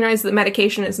 I recognize that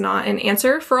medication is not an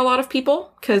answer for a lot of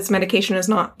people, because medication is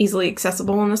not easily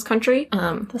accessible in this country.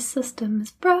 The system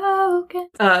is broken.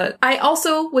 I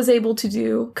also was able to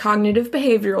do cognitive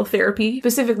behavioral therapy,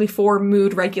 specifically for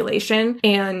mood regulation.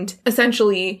 And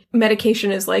essentially,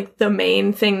 medication is the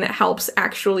main thing that helps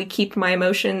actually keep my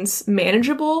emotions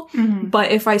manageable. Mm-hmm.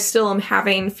 But if I still am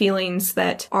having feelings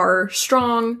that are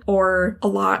strong or a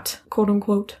lot, quote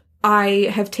unquote, I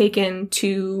have taken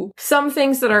to some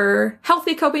things that are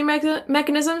healthy coping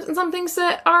mechanisms and some things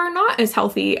that are not as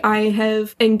healthy. I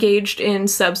have engaged in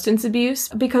substance abuse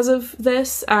because of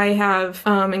this. I have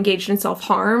engaged in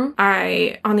self-harm.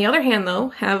 I, on the other hand, though,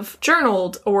 have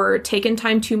journaled or taken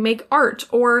time to make art,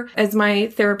 or as my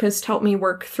therapist helped me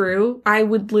work through, I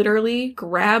would literally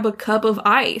grab a cup of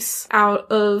ice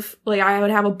out of, like, I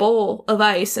would have a bowl of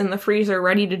ice in the freezer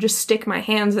ready to just stick my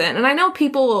hands in. And I know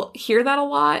people hear that a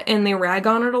lot and they rag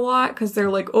on it a lot because they're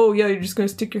like, oh yeah, you're just gonna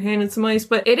stick your hand in some ice.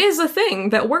 But it is a thing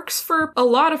that works for a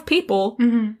lot of people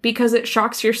because it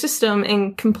shocks your system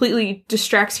and completely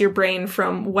distracts your brain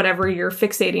from whatever you're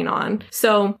fixating on.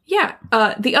 So yeah,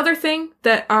 the other thing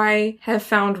that I have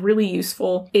found really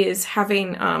useful is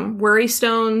having worry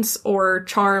stones or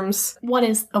charms. What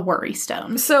is a worry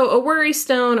stone? So a worry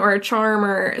stone or a charm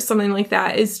or something like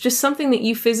that is just something that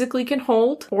you physically can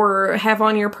hold or have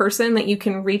on your person that you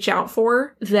can reach out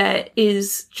for, that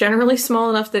is generally small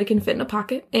enough that it can fit in a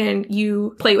pocket, and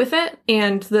you play with it,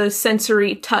 and the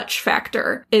sensory touch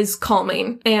factor is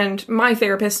calming. And my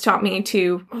therapist taught me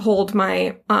to hold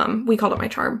my, we called it my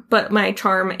charm, but my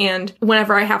charm, and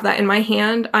whenever I have that in my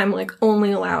hand, I'm like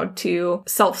only allowed to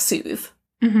self-soothe.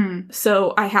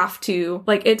 So I have to,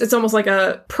 like, it's almost like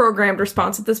a programmed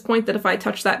response at this point that if I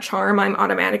touch that charm, I'm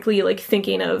automatically, like,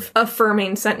 thinking of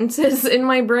affirming sentences in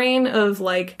my brain of,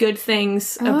 like, good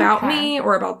things about me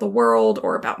or about the world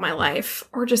or about my life.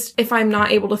 Or just if I'm not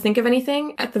able to think of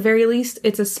anything, at the very least,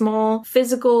 it's a small,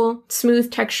 physical,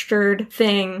 smooth textured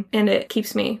thing, and it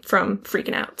keeps me from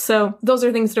freaking out. So those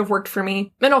are things that have worked for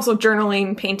me. And also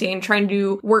journaling, painting, trying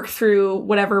to work through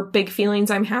whatever big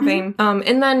feelings I'm having.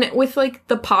 And then with, like,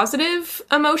 the positive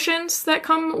emotions that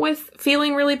come with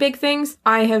feeling really big things,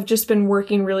 I have just been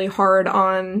working really hard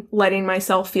on letting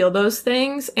myself feel those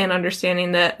things and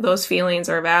understanding that those feelings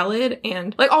are valid,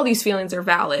 and like all these feelings are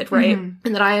valid, right?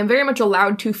 And that I am very much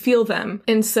allowed to feel them.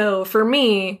 And so for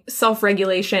me,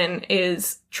 self-regulation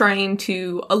is trying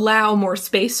to allow more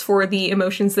space for the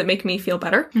emotions that make me feel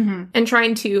better and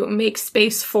trying to make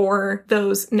space for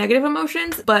those negative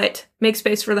emotions, but make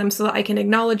space for them so that I can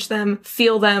acknowledge them,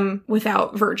 feel them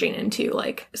without verging into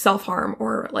like self-harm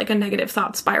or like a negative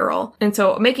thought spiral. And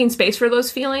so making space for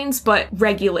those feelings, but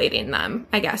regulating them,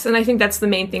 I guess. And I think that's the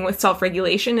main thing with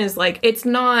self-regulation is like, it's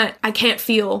not, I can't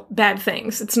feel bad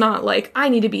things. It's not like I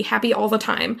need to be happy all the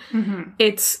time.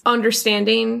 It's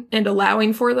understanding and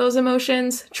allowing for those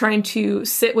emotions, trying to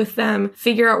sit with them,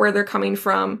 figure out where they're coming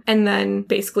from, and then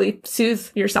basically soothe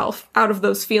yourself out of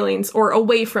those feelings or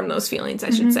away from those feelings, I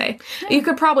should say. You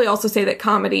could probably also say that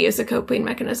comedy is a coping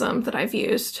mechanism that I've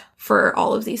used for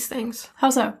all of these things.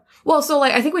 How so? Well, so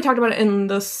like, I think we talked about it in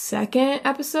the second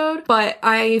episode, but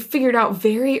I figured out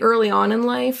very early on in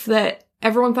life that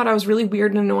everyone thought I was really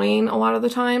weird and annoying a lot of the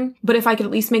time, but if I could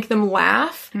at least make them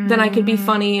laugh, then I could be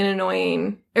funny and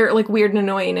annoying, or like weird and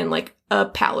annoying in like a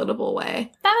palatable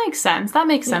way. That makes sense. That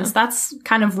makes sense. That's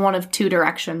kind of one of two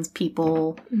directions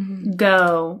people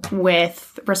go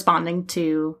with responding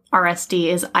to RSD,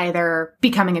 is either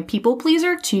becoming a people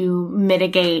pleaser to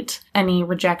mitigate any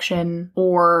rejection,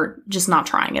 or just not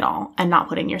trying at all and not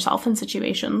putting yourself in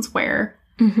situations where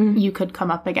you could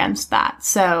come up against that.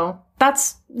 So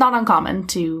that's not uncommon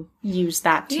to use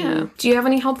that too. Yeah. Do you have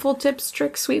any helpful tips,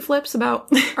 tricks, sweet flips about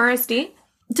RSD?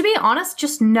 To be honest,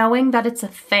 just knowing that it's a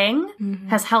thing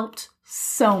has helped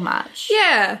so much.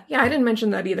 Yeah, I didn't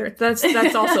mention that either. That's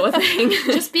also a thing.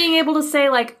 Just being able to say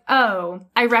like, oh,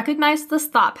 I recognize this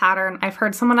thought pattern. I've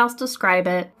heard someone else describe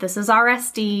it. This is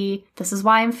RSD. This is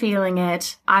why I'm feeling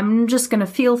it. I'm just going to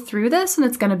feel through this and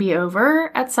it's going to be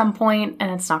over at some point and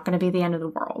it's not going to be the end of the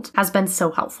world. Has been so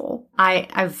helpful.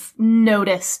 I've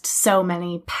noticed so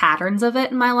many patterns of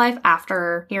it in my life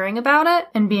after hearing about it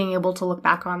and being able to look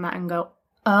back on that and go,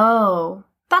 oh,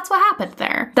 that's what happened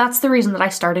there. That's the reason that I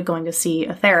started going to see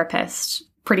a therapist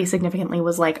pretty significantly,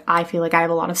 was like, I feel like I have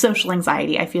a lot of social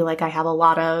anxiety. I feel like I have a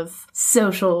lot of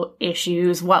social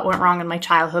issues. What went wrong in my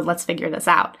childhood? Let's figure this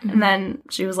out. And then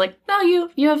she was like, no,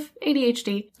 you have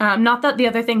ADHD. Not that the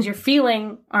other things you're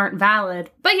feeling aren't valid.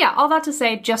 But yeah, all that to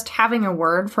say, just having a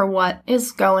word for what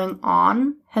is going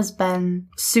on has been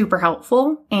super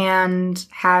helpful and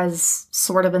has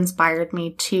sort of inspired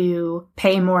me to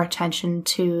pay more attention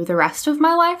to the rest of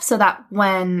my life, so that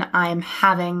when I'm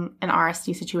having an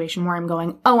RSD situation where I'm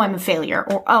going, oh, I'm a failure,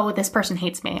 or oh, this person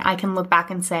hates me, I can look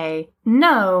back and say,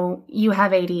 no, you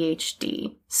have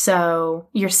ADHD. So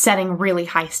you're setting really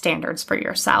high standards for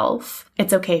yourself.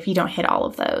 It's okay if you don't hit all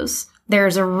of those.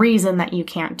 There's a reason that you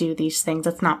can't do these things.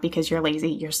 It's not because you're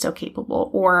lazy, you're still capable.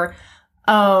 Or,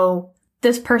 oh,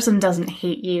 this person doesn't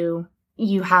hate you.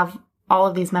 You have all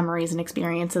of these memories and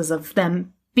experiences of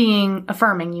them being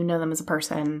affirming, you know them as a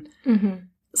person. Mm-hmm.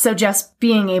 So just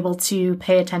being able to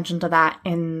pay attention to that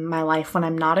in my life when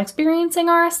I'm not experiencing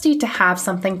RSD, to have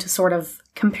something to sort of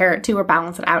compare it to or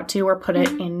balance it out to or put it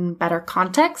in better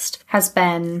context has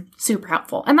been super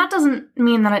helpful. And that doesn't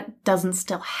mean that it doesn't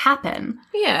still happen.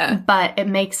 Yeah. But it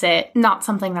makes it not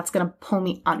something that's going to pull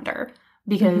me under.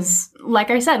 Because,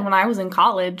 like I said, when I was in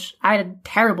college, I had a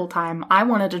terrible time. I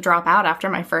wanted to drop out after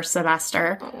my first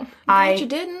semester. Oh, glad you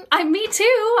didn't. Me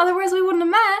too. Otherwise, we wouldn't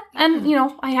have met. And, you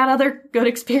know, I had other good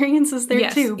experiences there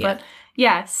too. Yeah. But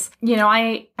yes, you know,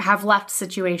 I have left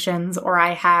situations or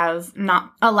I have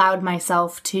not allowed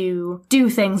myself to do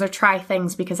things or try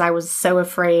things because I was so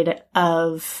afraid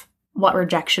of what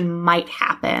rejection might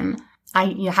happen.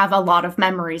 I have a lot of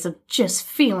memories of just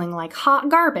feeling like hot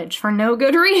garbage for no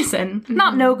good reason.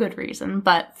 Not no good reason,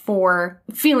 but for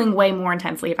feeling way more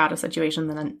intensely about a situation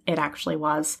than it actually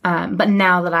was. But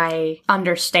now that I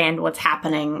understand what's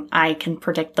happening, I can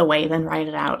predict the wave and write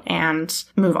it out and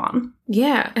move on.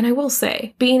 Yeah, and I will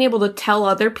say, being able to tell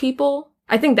other people,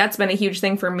 I think that's been a huge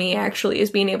thing for me, actually,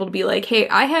 is being able to be like, hey,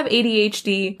 I have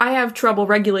ADHD. I have trouble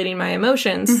regulating my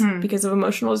emotions because of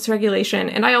emotional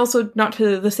dysregulation. And I also, not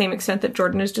to the same extent that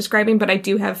Jordan is describing, but I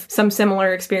do have some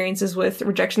similar experiences with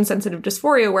rejection-sensitive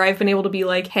dysphoria where I've been able to be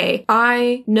like, hey,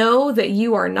 I know that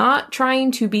you are not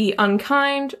trying to be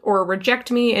unkind or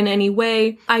reject me in any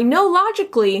way. I know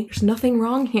logically there's nothing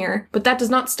wrong here, but that does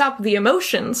not stop the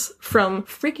emotions from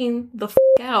freaking the f***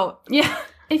 out. Yeah.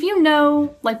 If you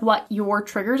know, like, what your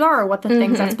triggers are or what the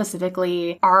things that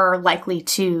specifically are likely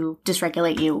to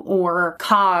dysregulate you or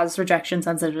cause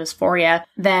rejection-sensitive dysphoria,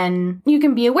 then you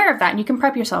can be aware of that and you can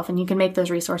prep yourself and you can make those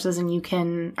resources and you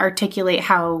can articulate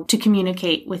how to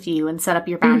communicate with you and set up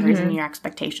your boundaries and your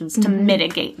expectations to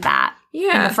mitigate that.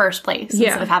 In the first place,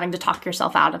 instead of having to talk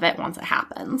yourself out of it once it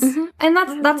happens. And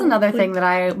that's another thing that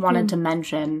I wanted to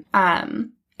mention.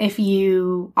 If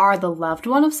you are the loved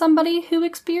one of somebody who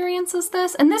experiences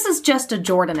this, and this is just a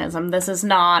Jordanism, this is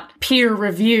not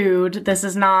peer-reviewed, this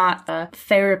is not a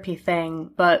therapy thing,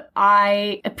 but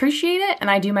I appreciate it and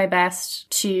I do my best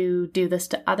to do this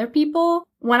to other people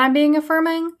when I'm being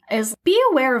affirming, is be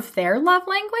aware of their love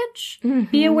language.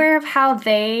 Be aware of how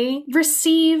they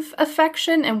receive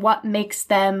affection and what makes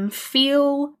them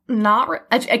feel not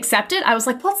accepted. I was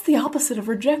like, what's the opposite of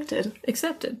rejected?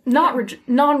 Accepted.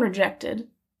 Non-rejected.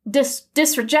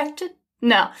 Disrejected?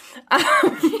 No.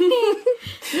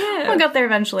 We'll get there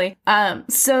eventually.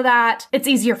 So that it's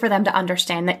easier for them to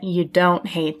understand that you don't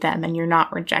hate them and you're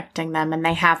not rejecting them and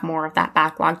they have more of that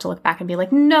backlog to look back and be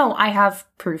like, no, I have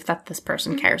proof that this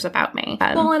person cares about me.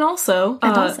 Well, and also,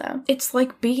 it's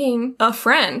like being a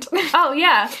friend. Oh,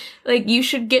 yeah. Like, you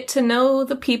should get to know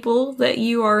the people that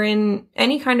you are in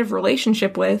any kind of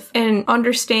relationship with and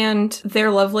understand their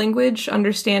love language,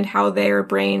 understand how their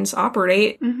brains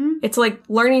operate. It's like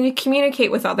learning to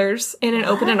communicate with others in an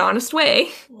open and honest way.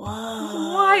 Whoa.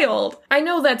 Wild. I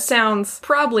know that sounds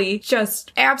probably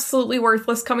just absolutely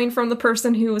worthless coming from the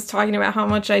person who was talking about how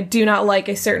much I do not like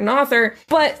a certain author,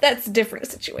 but that's a different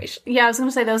situation. Yeah, I was going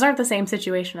to say, those aren't the same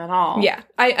situation at all. Yeah,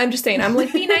 I'm just saying, I'm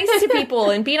like, be nice to people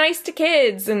and be nice to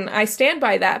kids, and I stand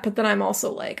by that, but then I'm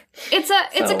also like... It's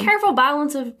a careful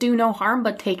balance of do no harm,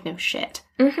 but take no shit.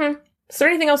 Is there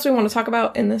anything else we want to talk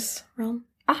about in this realm?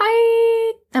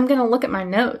 I am going to look at my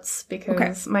notes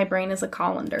because my brain is a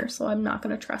colander, so I'm not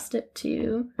going to trust it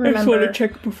to remember. I just want to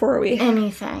check before we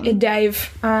anything.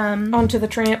 Dive onto the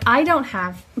tramp. I don't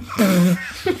have...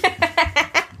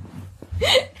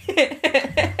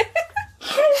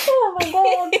 Oh my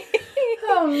god.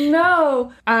 Oh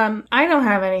no. I don't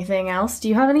have anything else. Do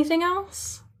you have anything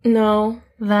else? No.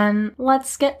 Then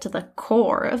let's get to the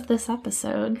core of this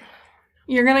episode.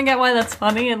 You're gonna get why that's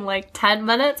funny in like 10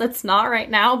 minutes. It's not right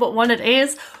now, but when it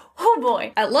is, oh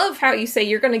boy. I love how you say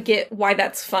you're gonna get why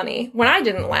that's funny when I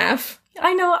didn't laugh.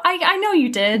 I know you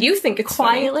did. You think it's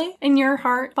quietly funny. In your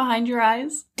heart, behind your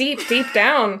eyes. Deep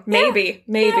down. Maybe.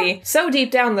 Yeah. So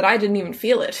deep down that I didn't even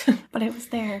feel it. But it was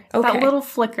there. Okay. That little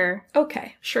flicker.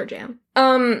 Okay. Sure, Jam.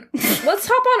 Let's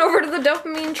hop on over to the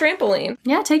dopamine trampoline.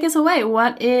 Yeah, take us away.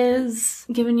 What is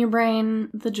giving your brain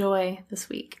the joy this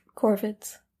week?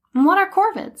 Corvids. And what are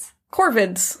corvids?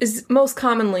 Corvids is most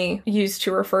commonly used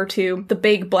to refer to the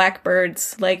big black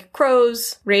birds like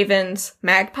crows, ravens,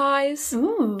 magpies,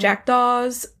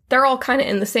 jackdaws, They're all kind of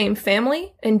in the same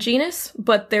family and genus,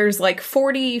 but there's like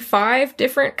 45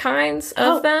 different kinds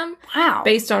of them. Wow.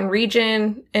 Based on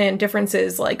region and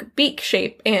differences like beak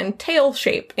shape and tail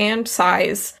shape and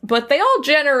size. But they all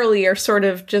generally are sort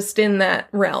of just in that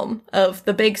realm of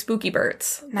the big spooky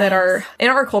birds that are, in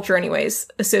our culture anyways,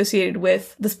 associated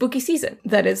with the spooky season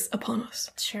that is upon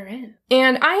us. Sure is.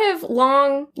 And I have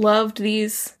long loved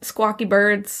these squawky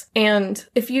birds. And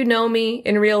if you know me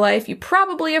in real life, you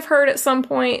probably have heard at some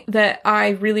point that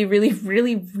I really, really,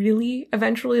 really, really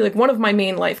eventually, like one of my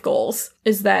main life goals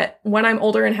is that when I'm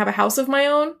older and have a house of my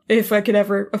own, if I could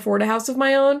ever afford a house of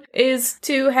my own, is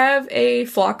to have a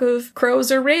flock of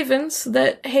crows or ravens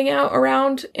that hang out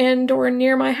around and or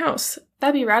near my house.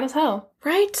 That'd be rad as hell.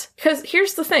 Right? Because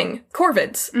here's the thing.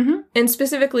 Corvids, and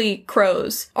specifically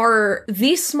crows, are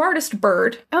the smartest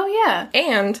bird. Oh, yeah.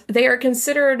 And they are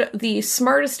considered the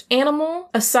smartest animal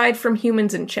aside from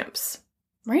humans and chimps.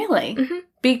 Really?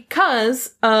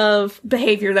 Because of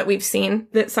behavior that we've seen,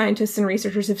 that scientists and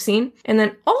researchers have seen. And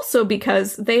then also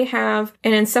because they have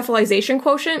an encephalization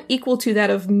quotient equal to that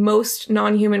of most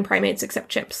non-human primates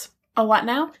except chimps. A what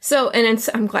now? So,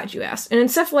 I'm glad you asked. An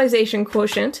encephalization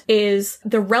quotient is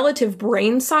the relative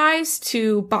brain size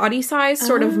to body size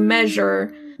sort of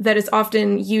measure that is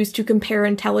often used to compare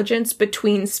intelligence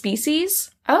between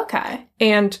species. Okay.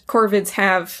 And corvids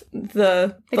have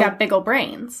They got big ol'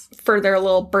 brains. For their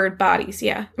little bird bodies,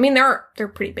 yeah. I mean, they're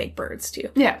pretty big birds, too.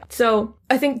 Yeah. So,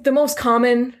 I think the most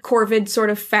common corvid sort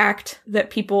of fact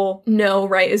that people know,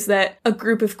 right, is that a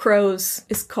group of crows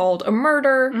is called a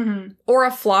murder or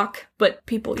a flock, but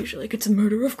people usually think it's a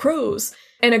murder of crows.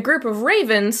 And a group of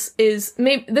ravens is,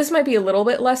 maybe this might be a little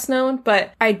bit less known,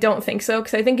 but I don't think so,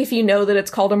 because I think if you know that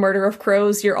it's called a murder of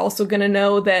crows, you're also going to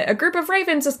know that a group of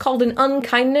ravens is called an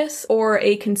unkindness or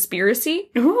a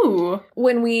conspiracy. Ooh.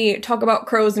 When we talk about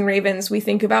crows and ravens, we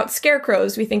think about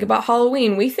scarecrows, we think about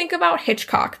Halloween, we think about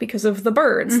Hitchcock because of the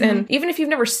birds. And even if you've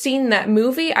never seen that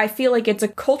movie, I feel like it's a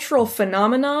cultural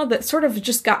phenomena that sort of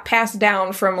just got passed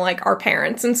down from like our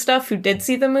parents and stuff who did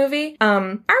see the movie. I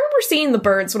remember seeing the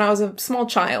birds when I was a small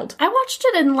child. I watched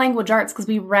it in language arts because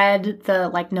we read the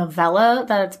like novella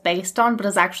that it's based on, but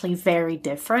is actually very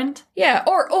different. Yeah,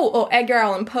 or Edgar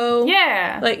Allan Poe.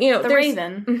 Yeah, like the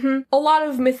Raven. A lot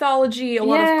of mythology, a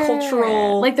lot of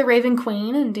cultural, like the Raven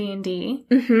Queen in D&D.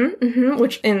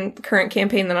 Which in the current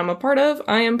campaign that I'm a part of,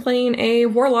 I am playing a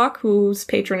warlock whose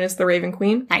patron is the Raven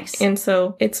Queen. Nice. And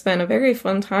so it's been a very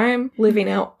fun time living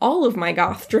out all of my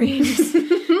goth dreams.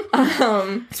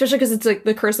 Especially because it's like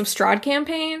the Curse of Strahd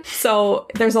campaign. So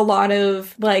there's a lot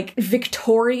of like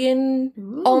Victorian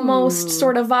almost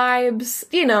sort of vibes.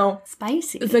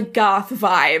 Spicy. The goth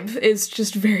vibe is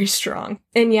just very strong.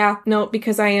 And yeah, no,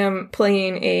 because I am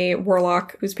playing a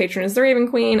warlock whose patron is the Raven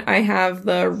Queen, I have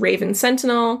the Raven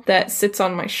Sentinel that sits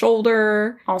on my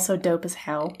shoulder. Also dope as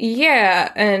hell.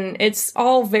 Yeah, and it's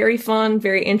all very fun,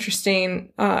 very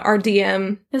interesting. Our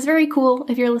DM is very cool.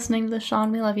 If you're listening to this,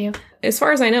 Sean, we love you. As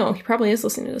far as I know, he probably is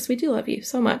listening to this. We do love you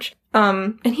so much.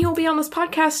 And he will be on this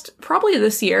podcast probably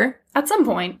this year. At some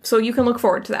point. So you can look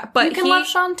forward to that. But you can love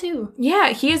Sean too. Yeah,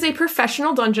 he is a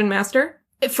professional dungeon master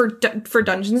for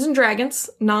Dungeons and Dragons,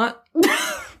 not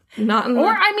in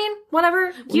or I mean,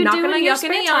 whatever you not do gonna in your yuck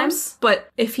spare any time. yums, but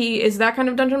if he is that kind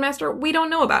of dungeon master, we don't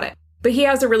know about it. But he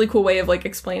has a really cool way of like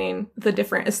explaining the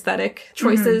different aesthetic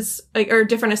choices, or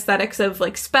different aesthetics of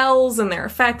like spells and their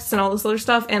effects and all this other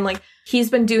stuff. And like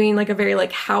he's been doing like a very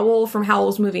like Howl from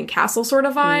Howl's Moving Castle sort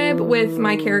of vibe with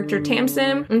my character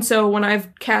Tamsin. And so when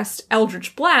I've cast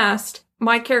Eldritch Blast,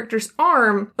 my character's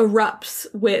arm erupts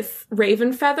with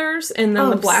raven feathers, and then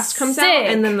the blast comes out,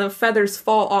 and then the feathers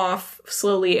fall off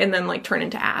slowly and then like turn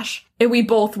into ash. And we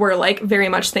both were like very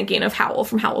much thinking of Howl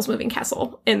from Howl's Moving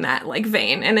Castle in that like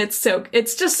vein. And it's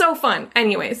just so fun.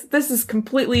 Anyways, this is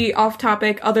completely off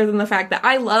topic other than the fact that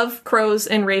I love crows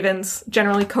and ravens,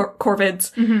 generally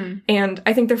corvids. And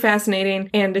I think they're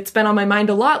fascinating. And it's been on my mind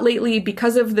a lot lately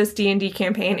because of this D&D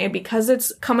campaign and because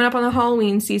it's coming up on the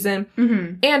Halloween season.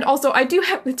 And also I do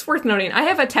have, it's worth noting, I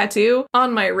have a tattoo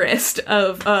on my wrist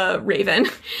of a raven.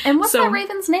 And what's that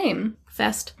raven's name?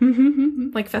 Fest.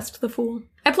 Like Fest the Fool.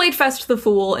 I played Fest the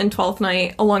Fool in 12th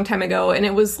Night a long time ago, and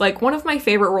it was like one of my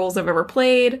favorite roles I've ever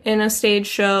played in a stage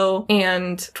show,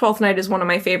 and 12th Night is one of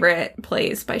my favorite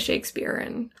plays by Shakespeare.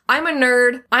 And I'm a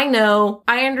nerd. I know.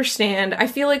 I understand. I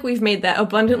feel like we've made that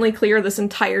abundantly clear this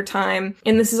entire time,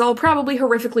 and this is all probably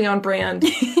horrifically on brand.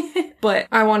 But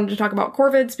I wanted to talk about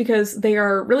corvids because they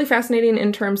are really fascinating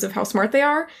in terms of how smart they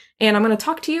are. And I'm going to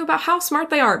talk to you about how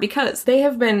smart they are because they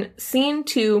have been seen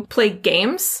to play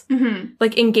games,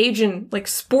 like engage in like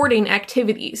sporting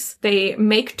activities. They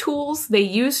make tools, they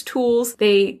use tools,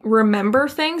 they remember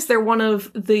things. They're one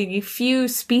of the few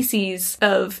species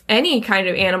of any kind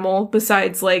of animal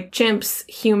besides like chimps,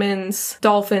 humans,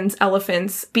 dolphins,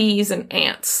 elephants, bees, and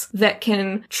ants that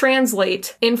can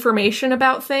translate information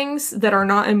about things that are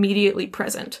not immediately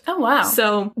present. Oh, wow.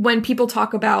 So when people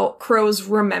talk about crows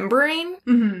remembering,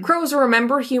 crows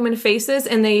remember human faces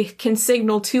and they can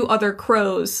signal to other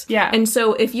crows. Yeah. And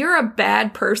so if you're a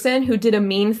bad person who did a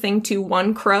mean thing to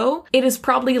one crow, it is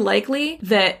probably likely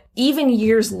that even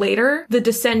years later, the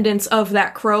descendants of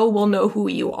that crow will know who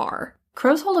you are.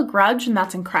 Crows hold a grudge, and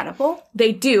that's incredible.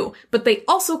 They do, but they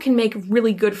also can make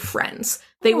really good friends.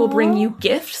 They will bring you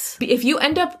gifts. If you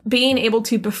end up being able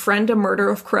to befriend a murder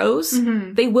of crows,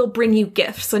 they will bring you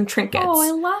gifts and trinkets. Oh, I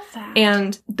love that.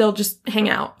 And they'll just hang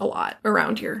out a lot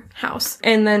around your house.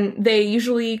 And then they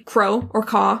usually crow or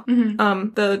caw.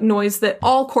 The noise that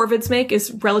all corvids make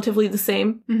is relatively the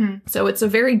same. So it's a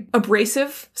very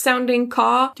abrasive sounding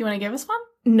caw. Do you want to give us one?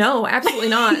 No, absolutely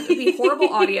not. It'd be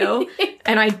horrible audio.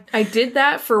 And I did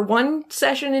that for one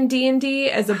session in D&D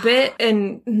as a bit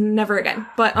and never again.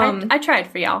 But I tried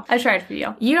for y'all.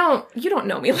 You don't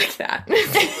know me like that.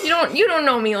 you don't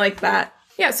know me like that.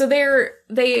 Yeah, so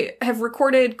they have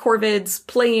recorded corvids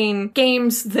playing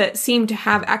games that seem to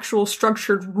have actual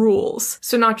structured rules.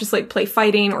 So not just like play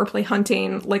fighting or play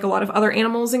hunting like a lot of other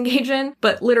animals engage in,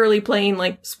 but literally playing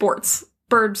like sports.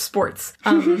 Bird sports.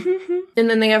 And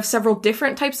then they have several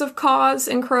different types of caws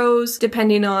in crows,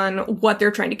 depending on what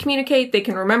they're trying to communicate. They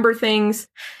can remember things.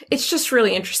 It's just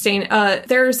really interesting.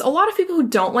 There's a lot of people who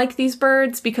don't like these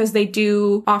birds because they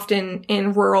do often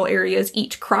in rural areas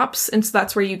eat crops. And so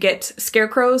that's where you get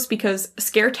scarecrows, because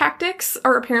scare tactics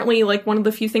are apparently like one of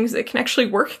the few things that can actually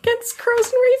work against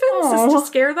crows and ravens is to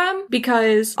scare them,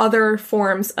 because other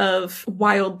forms of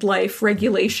wildlife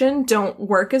regulation don't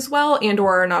work as well and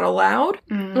or are not allowed.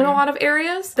 In a lot of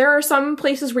areas. There are some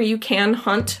places where you can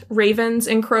hunt ravens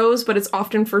and crows, but it's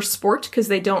often for sport because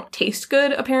they don't taste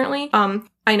good, apparently.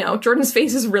 I know, Jordan's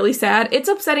face is really sad. It's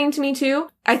upsetting to me too.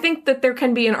 I think that there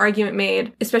can be an argument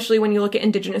made, especially when you look at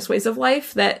indigenous ways of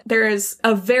life, that there is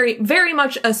a very, very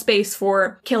much a space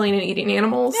for killing and eating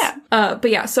animals. Yeah. But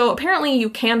yeah, so apparently you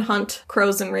can hunt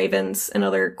crows and ravens and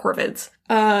other corvids.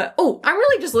 I'm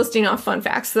really just listing off fun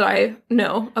facts that I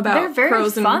know about They're very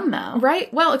crows and fun, though.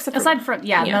 Right? Well, aside from,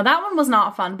 no, that one was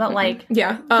not fun, but like,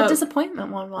 the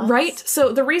disappointment one was. Right?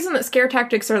 So the reason that scare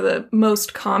tactics are the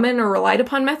most common or relied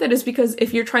upon method is because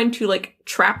if you're trying to like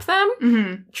trap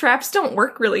them, traps don't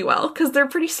work really well because they're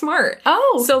pretty smart.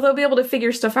 Oh. So they'll be able to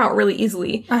figure stuff out really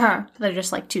easily. They're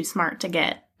just like too smart to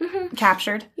get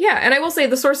captured. Yeah, and I will say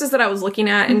the sources that I was looking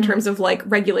at in terms of like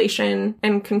regulation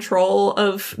and control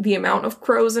of the amount of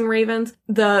crows and ravens,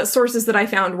 the sources that I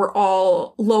found were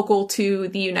all local to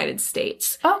the United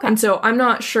States. Okay. And so I'm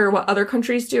not sure what other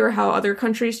countries do or how other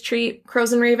countries treat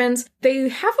crows and ravens. They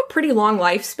have a pretty long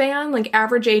lifespan, like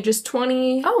average age is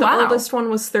 20. Oh, the wow. oldest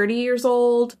one was 30 years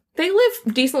old. They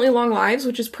live decently long lives,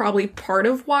 which is probably part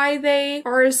of why they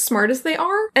are as smart as they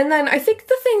are. And then I think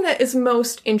the thing that is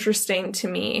most interesting to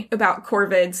me about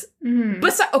corvids,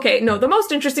 the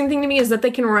most interesting thing to me is that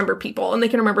they can remember people and they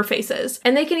can remember faces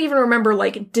and they can even remember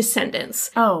like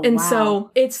descendants. Oh, and wow.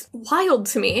 so it's wild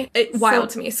to me.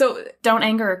 So don't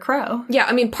anger a crow. Yeah,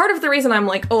 I mean, part of the reason I'm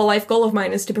like, a life goal of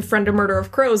mine is to befriend a murder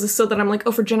of crows is so that I'm like,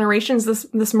 for generations,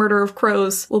 this murder of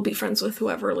crows will be friends with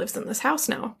whoever lives in this house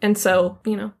now. And so,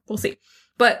 we'll see.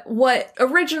 But what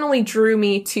originally drew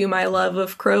me to my love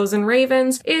of crows and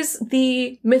ravens is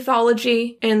the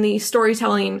mythology and the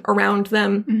storytelling around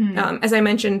them. As I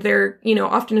mentioned, they're,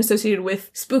 often associated with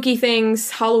spooky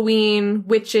things, Halloween,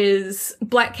 witches,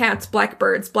 black cats, black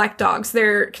birds, black dogs.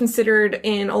 They're considered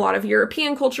in a lot of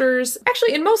European cultures.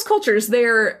 Actually, in most cultures,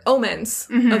 they're omens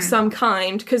of some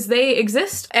kind because they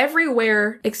exist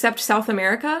everywhere except South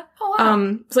America. Oh,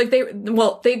 wow. It's like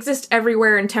they exist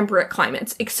everywhere in temperate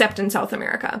climates except in South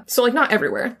America. So like not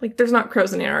everywhere. Like there's not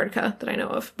crows in Antarctica that I know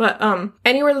of, but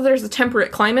anywhere that there's a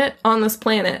temperate climate on this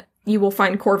planet, you will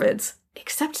find corvids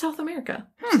except South America.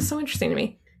 Which is so interesting to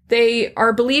me. They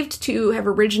are believed to have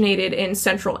originated in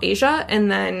Central Asia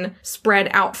and then spread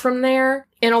out from there.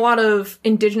 In a lot of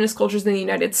indigenous cultures in the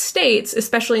United States,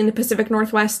 especially in the Pacific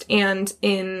Northwest and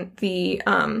in the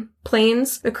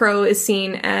plains, the crow is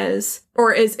seen as,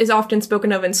 or is often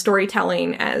spoken of in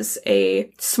storytelling as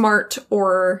a smart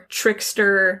or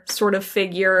trickster sort of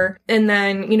figure. And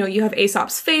then, you have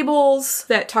Aesop's fables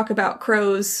that talk about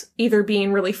crows either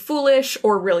being really foolish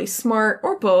or really smart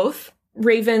or both.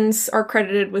 Ravens are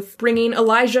credited with bringing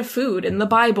Elijah food in the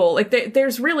Bible. Like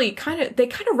there's really they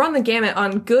kind of run the gamut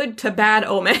on good to bad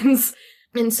omens.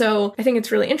 And so I think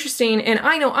it's really interesting. And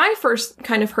I know I first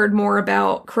kind of heard more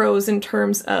about crows in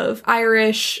terms of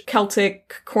Irish,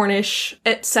 Celtic, Cornish,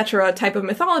 etc. type of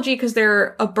mythology, because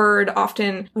they're a bird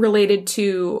often related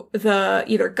to the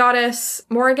either goddess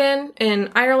Morrigan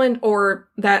in Ireland, or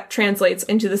that translates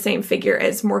into the same figure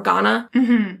as Morgana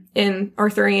in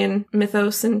Arthurian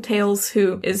mythos and tales,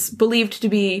 who is believed to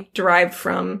be derived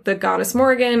from the goddess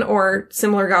Morrigan or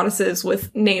similar goddesses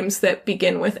with names that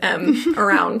begin with M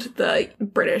around the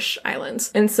British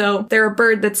Islands. And so they're a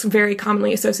bird that's very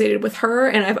commonly associated with her,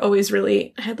 and I've always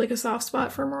really had like a soft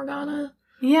spot for Morgana.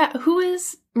 Yeah, who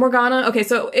is Morgana? Okay,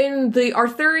 so in the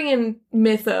Arthurian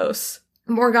mythos,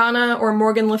 Morgana or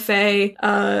Morgan Le Fay,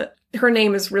 her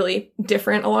name is really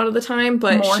different a lot of the time,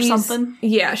 but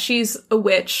she's a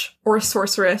witch or a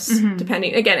sorceress,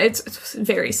 depending. Again, it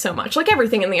varies so much, like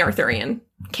everything in the Arthurian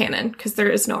canon, because there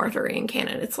is no Arthurian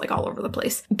canon. It's like all over the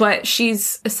place. But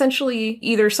she's essentially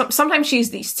either sometimes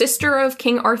she's the sister of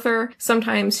King Arthur.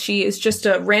 Sometimes she is just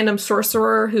a random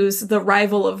sorcerer who's the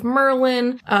rival of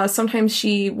Merlin. Sometimes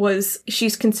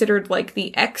she's considered like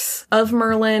the ex of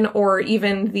Merlin, or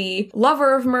even the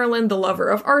lover of Merlin, the lover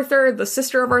of Arthur, the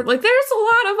sister of Arthur. Like there's a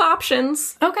lot of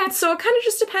options. Okay. So it kind of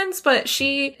just depends, but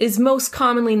she is most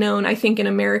commonly known, I think, in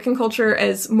American culture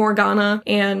as Morgana,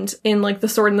 and in like The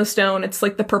Sword and the Stone, it's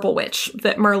like the Purple Witch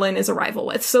that Merlin is a rival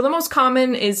with. So the most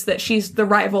common is that she's the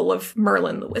rival of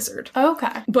Merlin the Wizard.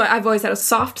 Okay. But I've always had a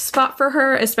soft spot for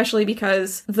her, especially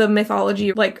because the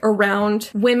mythology like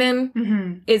around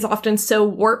women is often so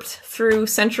warped through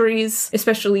centuries,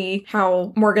 especially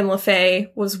how Morgan Le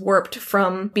Fay was warped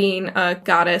from being a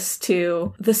goddess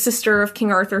to the sister of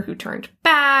King Arthur who turned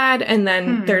bad, and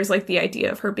then there's like the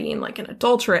idea of her being like an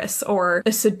adulteress or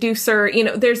a seducer. You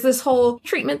know, there's this whole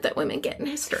treatment that women get in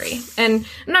history. And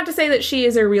not to say that she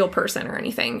is a real person or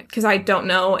anything, because I don't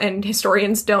know and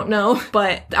historians don't know,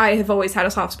 but I have always had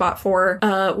a soft spot for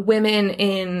women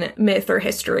in myth or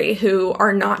history who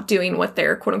are not doing what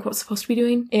they're quote unquote supposed to be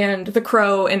doing. And the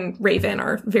Crow and Raven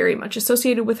are very much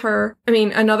associated with her. I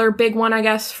mean, another big one, I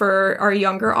guess, for our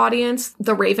younger audience,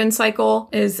 the Raven Cycle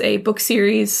is a book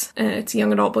series. It's a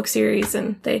young adult book series,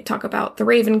 and they talk about the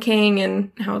Raven King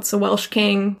and how it's a Welsh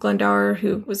king, Glendower,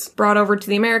 who was brought over to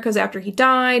the Americas after he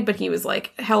died, but he was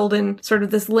like held in sort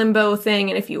of this limbo thing.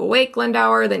 And if you awake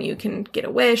Glendower, then you can get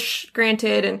a wish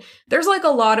granted. And there's like a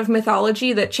lot of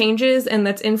mythology that changes and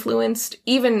that's influenced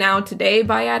even now today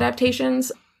by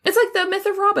adaptations. It's like the myth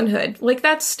of Robin Hood. Like,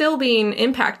 that's still being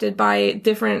impacted by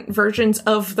different versions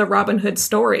of the Robin Hood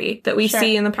story that we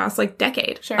see in the past, like,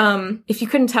 decade. If you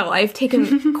couldn't tell, I've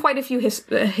taken quite a few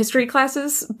history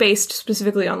classes based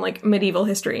specifically on, like, medieval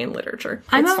history and literature.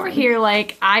 I'm over here,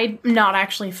 like, I'm not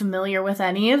actually familiar with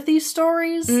any of these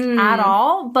stories at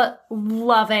all, but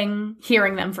loving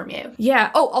hearing them from you.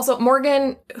 Yeah. Oh, also,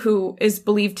 Morgan, who is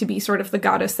believed to be sort of the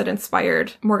goddess that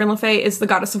inspired Morgan Le Fay, is the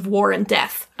goddess of war and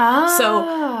death.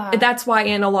 So that's why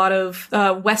in a lot of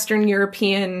Western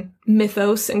European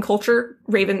mythos and culture,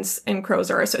 ravens and crows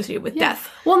are associated with death.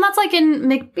 Well, and that's like in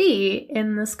Macbeth,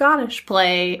 in the Scottish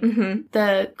play,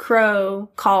 the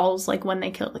crow calls like when they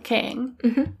kill the king.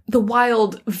 The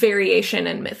wild variation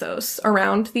in mythos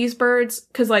around these birds,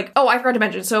 because like, oh, I forgot to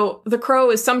mention, so the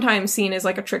crow is sometimes seen as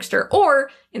like a trickster,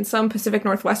 or in some Pacific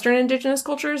Northwestern indigenous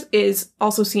cultures is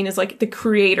also seen as like the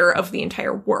creator of the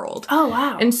entire world. Oh,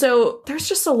 wow. And so there's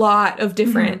just a lot of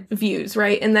different views,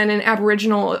 right? And then in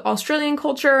Aboriginal Australian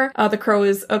culture, the crow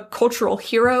is a cultural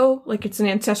hero, like it's an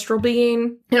ancestral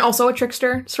being, and also a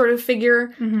trickster sort of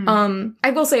figure.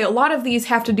 I will say a lot of these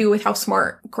have to do with how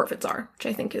smart corvids are, which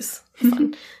I think is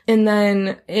fun. And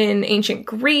then in ancient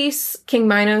Greece, King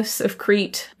Minos of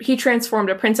Crete, he transformed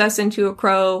a princess into a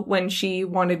crow when she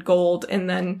wanted gold, and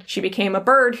then she became a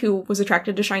bird who was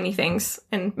attracted to shiny things.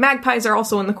 And magpies are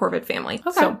also in the corvid family.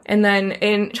 Okay. And then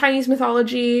in Chinese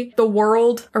mythology, the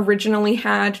world originally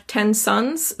had 10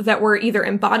 suns that were either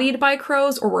embodied by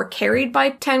crows or were carried by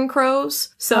 10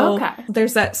 crows. So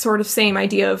there's that sort of same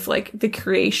idea of like the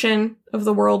creation of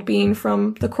the world being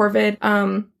from the corvid.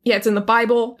 Yeah, it's in the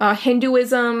Bible.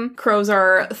 Hinduism, crows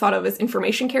are thought of as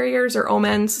information carriers or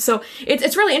omens. So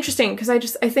it's really interesting because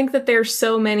I think that there's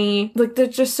so many, like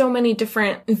there's just so many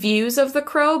different views of the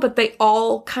crow, but they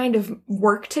all kind of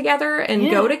work together and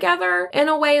go together in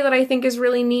a way that I think is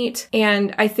really neat.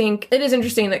 And I think it is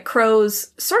interesting that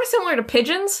crows, sort of similar to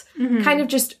pigeons, kind of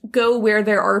just go where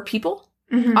there are people,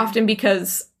 often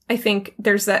because I think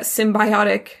there's that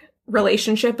symbiotic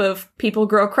relationship of people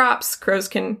grow crops, crows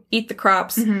can eat the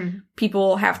crops,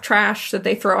 people have trash that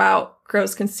they throw out,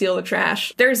 crows can steal the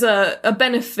trash. There's a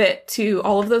benefit to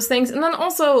all of those things. And then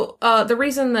also, the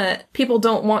reason that people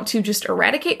don't want to just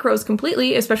eradicate crows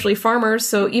completely, especially farmers,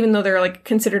 so even though they're like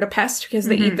considered a pest because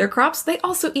they eat their crops, they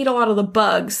also eat a lot of the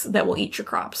bugs that will eat your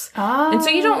crops. Oh. And so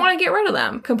you don't want to get rid of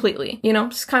them completely, you know,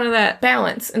 just kind of that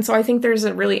balance. And so I think there's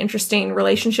a really interesting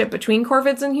relationship between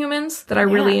corvids and humans that I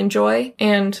really enjoy.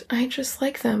 And I just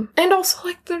like them. And also,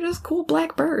 like, they're just cool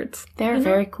black birds. They're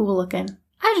very cool looking.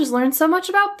 I just learned so much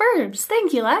about birds.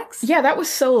 Thank you, Lex. Yeah, that was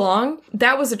so long.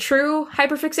 That was a true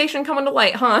hyperfixation coming to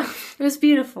light, huh? It was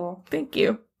beautiful. Thank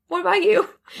you. What about you?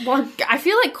 Well, I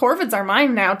feel like corvids are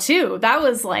mine now, too. That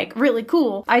was, like, really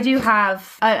cool. I do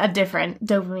have a different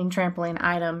dopamine trampoline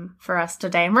item for us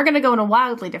today, and we're going to go in a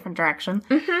wildly different direction.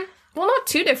 Mm-hmm. Well, not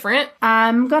too different.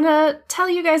 I'm going to tell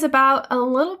you guys about a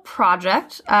little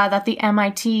project that the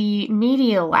MIT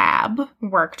Media Lab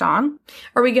worked on.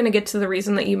 Are we going to get to the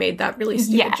reason that you made that really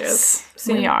stupid joke?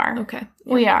 We are. Okay.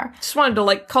 Yeah. We are. Just wanted to,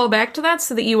 like, call back to that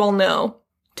so that you all know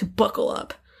to buckle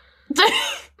up.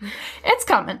 It's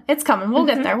coming. It's coming. We'll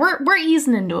get there. We're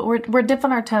easing into it. We're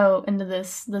dipping our toe into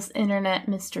this internet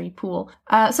mystery pool.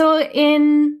 So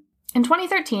in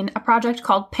 2013, a project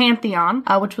called Pantheon,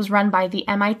 which was run by the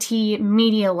MIT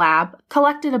Media Lab,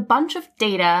 collected a bunch of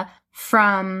data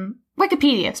from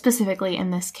Wikipedia, specifically in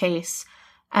this case,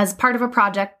 as part of a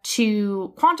project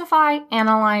to quantify,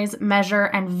 analyze, measure,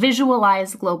 and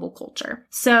visualize global culture.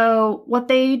 So what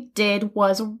they did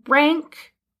was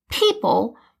rank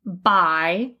people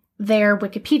by their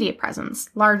Wikipedia presence,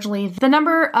 largely the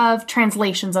number of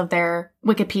translations of their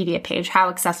Wikipedia page, how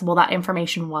accessible that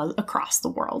information was across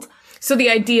the world. So the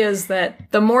idea is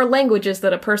that the more languages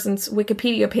that a person's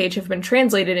Wikipedia page have been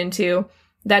translated into,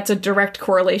 that's a direct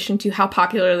correlation to how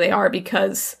popular they are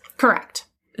because Correct.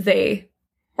 They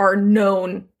are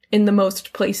known in the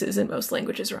most places in most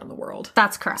languages around the world.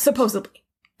 That's correct. Supposedly.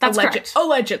 That's correct.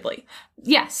 Allegedly.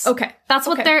 Yes. Okay. That's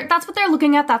what they're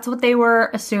looking at. That's what they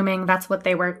were assuming. That's what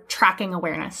they were tracking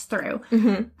awareness through.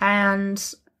 Mm-hmm.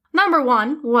 And number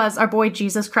one was our boy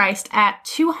Jesus Christ at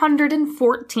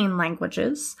 214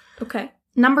 languages. Okay.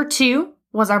 Number two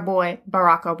was our boy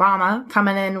Barack Obama,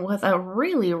 coming in with a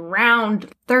really round,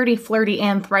 30, flirty,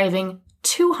 and thriving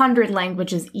 200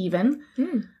 languages even.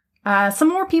 Some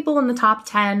more people in the top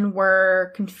 10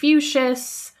 were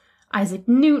Confucius, Isaac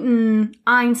Newton,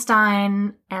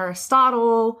 Einstein,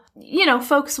 Aristotle, you know,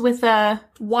 folks with a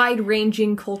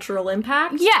wide-ranging cultural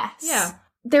impact. Yes. Yeah.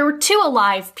 There were two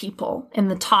alive people in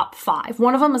the top 5.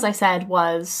 One of them, as I said,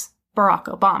 was Barack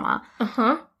Obama.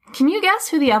 Uh-huh. Can you guess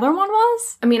who the other one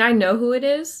was? I mean, I know who it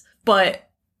is, but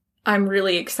I'm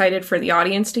really excited for the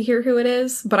audience to hear who it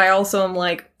is. But I also am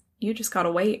like, you just gotta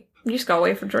wait. You just gotta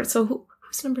wait for Jordan. So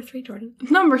who's number 3, Jordan?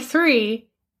 Number 3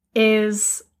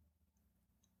 is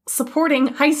supporting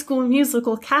High School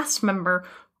Musical cast member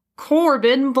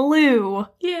Corbin Bleu.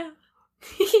 Yeah.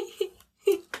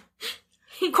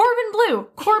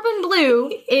 Corbin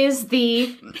Bleu is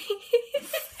the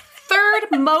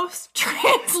third most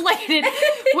translated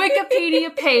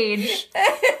Wikipedia page,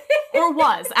 or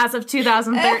was, as of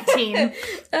 2013,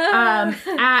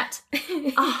 at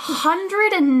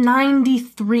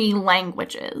 193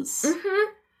 languages.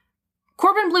 Mm-hmm.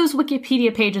 Corbin Bleu's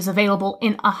Wikipedia page is available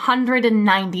in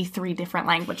 193 different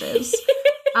languages.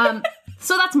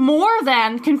 So that's more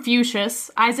than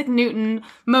Confucius, Isaac Newton,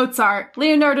 Mozart,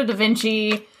 Leonardo da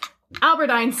Vinci, Albert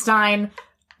Einstein.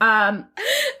 The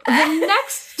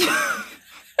next...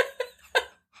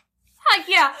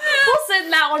 yeah, we'll sit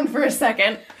in that one for a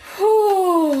second.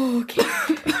 Okay.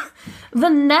 The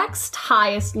next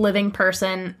highest living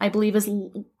person, I believe, is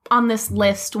on this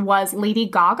list was Lady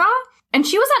Gaga, and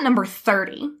she was at number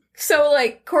 30. So,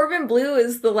 like, Corbin Bleu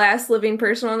is the last living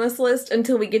person on this list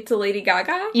until we get to Lady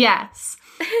Gaga? Yes.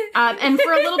 And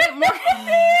for a little bit more...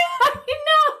 I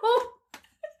know!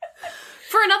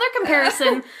 For another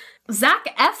comparison,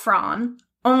 Zac Efron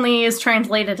only is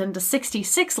translated into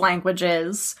 66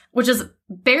 languages, which is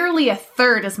barely a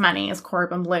third as many as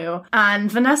Corbin Bleu. And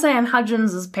Vanessa Ann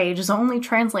Hudgens' page is only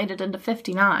translated into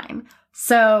 59.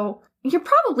 So, you're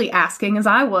probably asking, as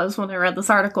I was when I read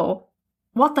this article,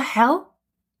 what the hell?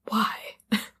 Why?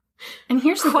 And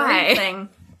here's the great thing.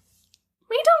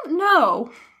 We don't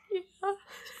know. Yeah.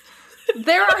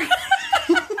 There are... We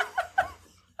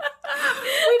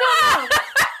don't know.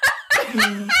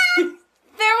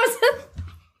 There was a...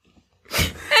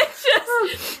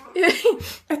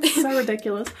 It's so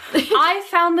ridiculous. I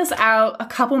found this out a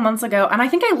couple months ago, and I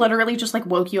think I literally just, like,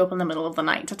 woke you up in the middle of the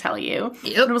night to tell you.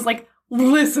 Yep. And I was like,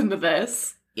 listen to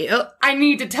this. Yep. I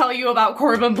need to tell you about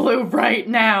Corbin Bleu right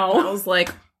now. I was like,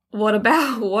 what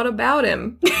about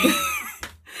him?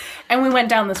 And we went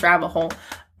down this rabbit hole.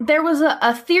 There was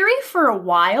a theory for a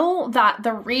while that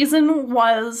the reason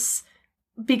was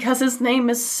because his name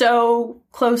is so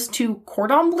close to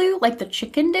cordon bleu, like the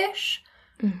chicken dish,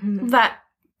 that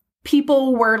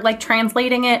people were, like,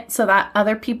 translating it so that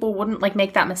other people wouldn't, like,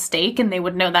 make that mistake, and they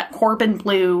would know that Corbin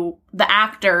Bleu, the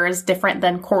actor, is different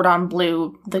than cordon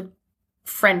bleu, the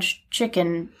French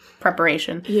chicken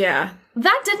preparation. Yeah.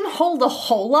 That didn't hold a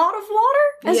whole lot of water,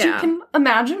 as you can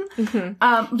imagine.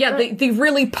 The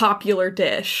really popular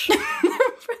dish.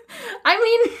 I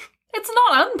mean, it's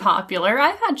not unpopular.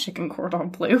 I've had chicken cordon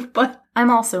bleu, but I'm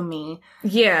also me.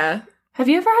 Yeah. Have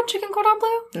you ever had chicken cordon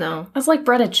bleu? No. It's like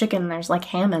breaded chicken. There's, like,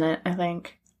 ham in it, I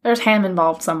think. There's ham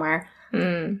involved somewhere.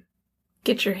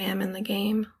 Get your ham in the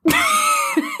game.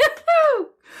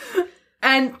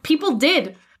 And people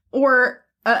did. Or,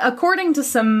 according to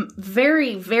some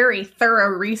very, very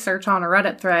thorough research on a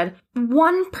Reddit thread,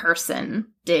 one person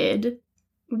did.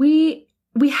 We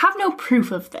have no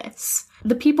proof of this.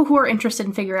 The people who are interested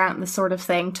in figuring out this sort of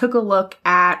thing took a look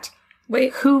at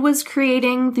who was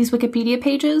creating these Wikipedia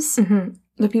pages.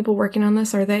 The people working on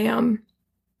this, are they,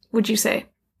 would you say,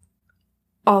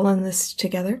 all in this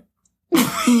together?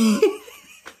 They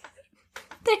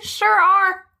sure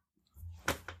are.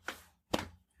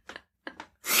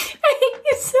 I hate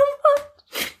you so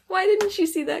much. Why didn't you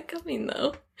see that coming,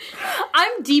 though?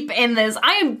 I'm deep in this.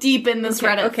 I am deep in this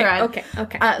Reddit thread.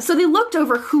 Okay. So they looked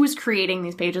over who was creating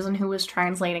these pages and who was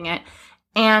translating it.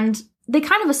 And they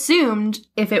kind of assumed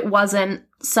if it wasn't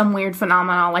some weird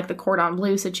phenomenon like the cordon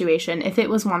bleu situation, if it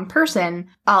was one person,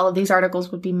 all of these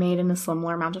articles would be made in a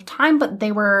similar amount of time. But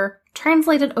they were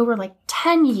translated over like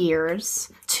 10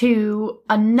 years to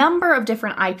a number of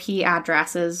different IP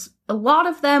addresses. A lot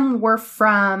of them were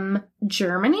from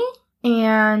Germany,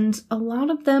 and a lot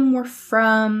of them were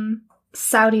from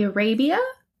Saudi Arabia.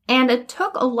 And it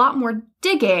took a lot more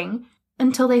digging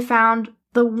until they found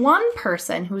the one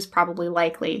person who was probably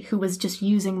likely who was just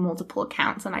using multiple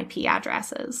accounts and IP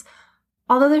addresses.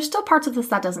 Although there's still parts of this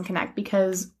that doesn't connect,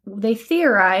 because they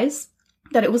theorize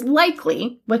that it was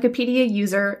likely Wikipedia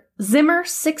user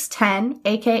Zimmer610,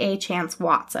 aka Chance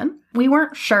Watson. We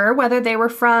weren't sure whether they were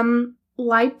from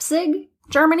Leipzig,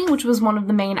 Germany, which was one of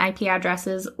the main IP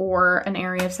addresses, or an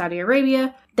area of Saudi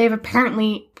Arabia. They've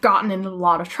apparently gotten into a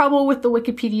lot of trouble with the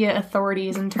Wikipedia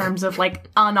authorities in terms of, like,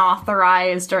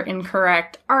 unauthorized or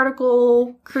incorrect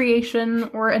article creation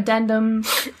or addendum.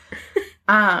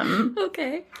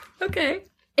 Okay.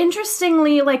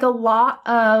 Interestingly, like, a lot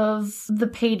of the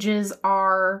pages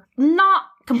are not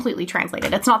completely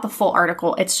translated. It's not the full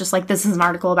article. It's just like, this is an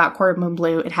article about Corbin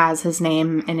Bleu. It has his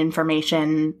name and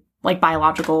information, like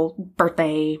biological,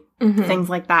 birthday, things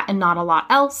like that, and not a lot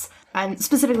else. And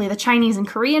specifically, the Chinese and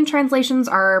Korean translations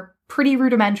are pretty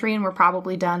rudimentary and were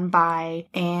probably done by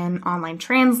an online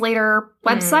translator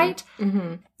website.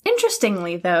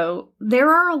 Interestingly, though, there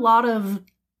are a lot of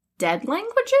dead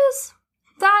languages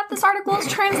that this article is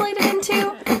translated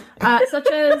into,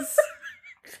 such as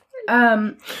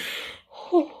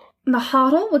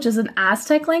Nahuatl, which is an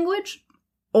Aztec language,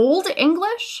 Old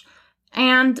English,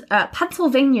 and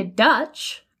Pennsylvania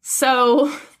Dutch.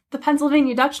 So the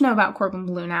Pennsylvania Dutch know about Corbin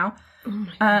Bleu now.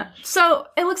 So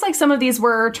it looks like some of these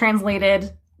were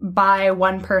translated by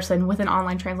one person with an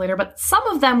online translator, but some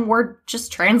of them were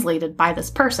just translated by this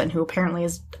person, who apparently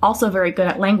is also very good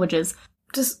at languages.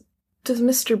 Does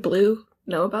Mr. Blue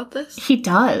know about this? He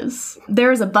does.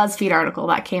 There is a BuzzFeed article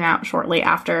that came out shortly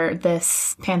after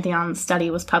this Pantheon study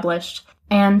was published,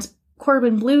 and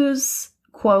Corbin Bleu's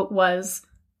quote was,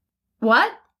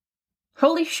 "What?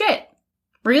 Holy shit.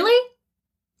 Really?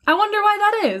 I wonder why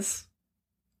that is."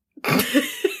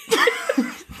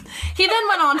 He then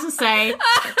went on to say,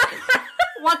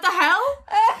 "What the hell?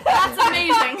 That's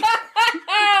amazing."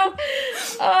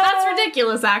 That's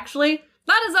ridiculous, actually.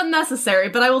 That is unnecessary,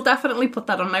 but I will definitely put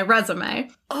that on my resume.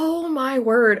 Oh my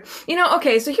word. You know,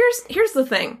 okay, so here's the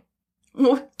thing.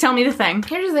 Well, tell me the thing.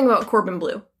 Here's the thing about Corbin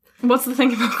Bleu. What's the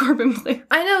thing about Corbin Bleu?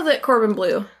 I know that Corbin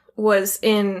Bleu was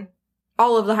in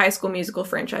all of the High School Musical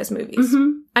franchise movies.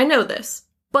 I know this.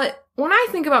 But when I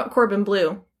think about Corbin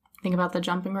Bleu... Think about the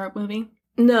jumping rope movie?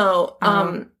 No.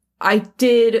 I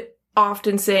did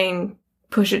often sing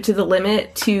Push It to the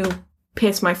Limit to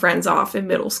piss my friends off in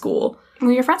middle school.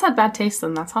 Well, your friends had bad taste,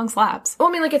 then. That song slaps. Well,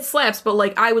 I mean, like, it slaps, but,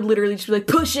 like, I would literally just be like,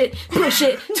 push it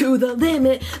to the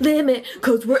limit,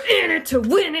 cause we're in it to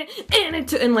win it,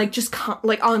 and, like, just,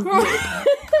 like, on loop.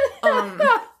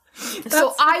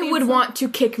 So I would want to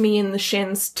kick me in the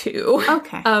shins, too.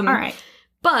 Okay, alright.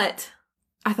 But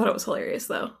I thought it was hilarious,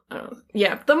 though.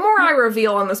 Yeah, the more I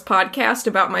reveal on this podcast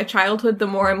about my childhood, the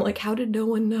more I'm like, how did no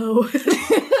one know?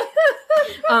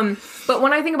 But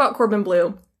when I think about Corbin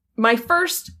Bleu, my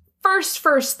first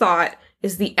thought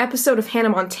is the episode of Hannah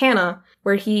Montana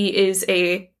where he is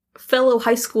a fellow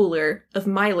high schooler of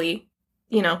Miley.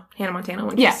 You know, Hannah Montana.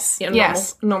 When Yes, she's,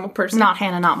 yes. Normal person. Not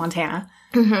Hannah, not Montana.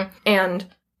 Mm-hmm. And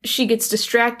she gets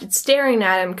distracted staring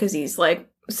at him because he's, like,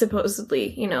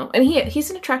 supposedly, you know, and he's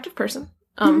an attractive person.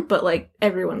 But, like,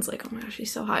 everyone's like, oh my gosh,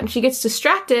 she's so hot. And she gets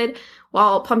distracted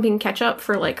while pumping ketchup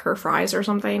for, like, her fries or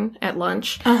something at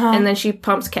lunch. And then she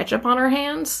pumps ketchup on her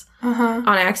hands on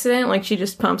accident. Like, she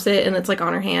just pumps it and it's, like,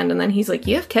 on her hand. And then he's like,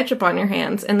 you have ketchup on your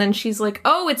hands. And then she's like,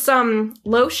 oh, it's,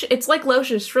 lotion. It's like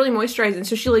lotion. It's really moisturizing.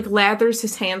 So she, like, lathers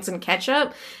his hands in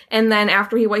ketchup. And then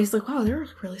after he's like, wow, they're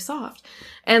really soft.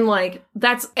 And, like,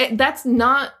 that's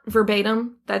not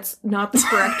verbatim. That's not the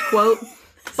correct quote.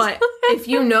 But if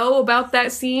you know about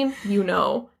that scene, you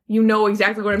know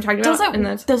exactly what I'm talking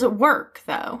about. Does it work,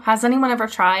 though? Has anyone ever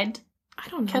tried I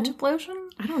don't know. ketchup lotion?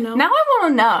 I don't know. Now I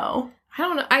want to know. I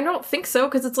don't know. I don't think so,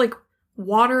 because it's like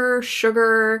water,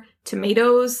 sugar,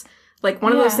 tomatoes. Like,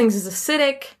 one of those things is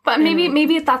acidic. But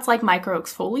maybe that's like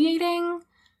micro-exfoliating.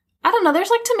 I don't know. There's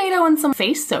like tomato and some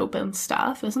face soap and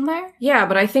stuff, isn't there? Yeah,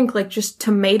 but I think like just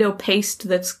tomato paste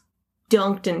that's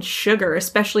dunked in sugar,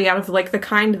 especially out of like the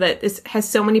kind that has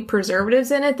so many preservatives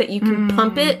in it that you can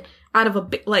pump it out of a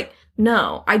bit. Like,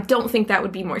 no, I don't think that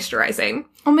would be moisturizing.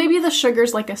 Well, maybe the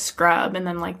sugar's like a scrub and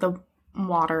then like the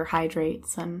water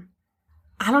hydrates and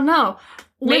I don't know.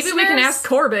 Maybe we can ask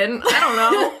Corbin. I don't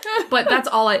know. But that's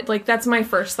that's my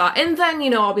first thought. And then,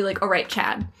 I'll be like, all right,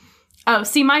 Chad. Oh,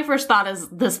 see, my first thought is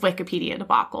this Wikipedia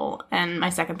debacle, and my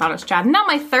second thought is Chad. Now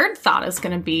my third thought is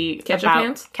going to be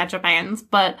ketchup hands,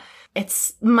 but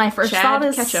it's my first thought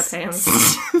is ketchup hands.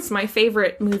 It's my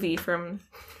favorite movie from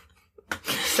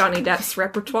Johnny Depp's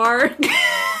repertoire.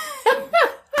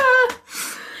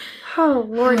 Oh,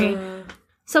 lordy.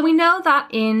 So we know that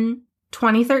in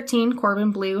 2013,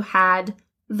 Corbin Bleu had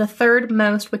the third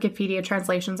most Wikipedia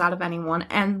translations out of anyone,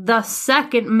 and the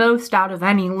second most out of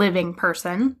any living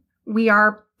person. We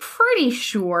are pretty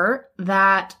sure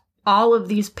that all of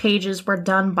these pages were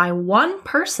done by one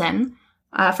person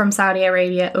from Saudi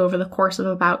Arabia over the course of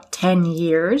about 10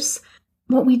 years.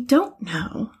 What we don't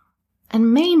know,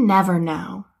 and may never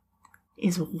know,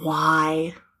 is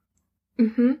why.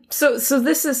 Mm-hmm. So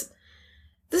this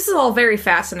is all very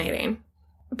fascinating.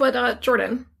 But,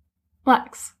 Jordan.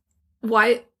 Lex.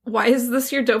 Why is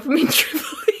this your dopamine trip?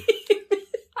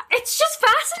 It's just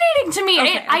fascinating to me.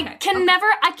 I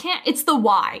can't, it's the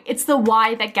why. It's the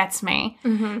why that gets me.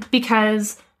 Mm-hmm.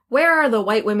 Because... Where are the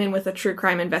white women with a true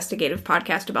crime investigative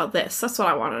podcast about this? That's what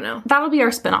I want to know. That'll be our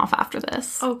spinoff after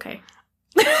this. Okay.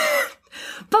 But,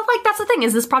 that's the thing,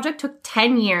 is this project took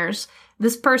 10 years.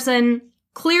 This person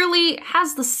clearly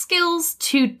has the skills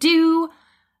to do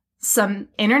some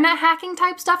internet hacking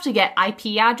type stuff to get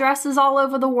IP addresses all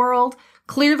over the world.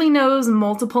 Clearly knows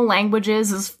multiple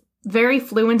languages, is very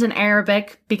fluent in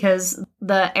Arabic because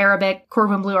the Arabic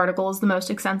Corbin Bleu article is the most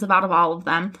extensive out of all of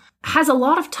them. Has a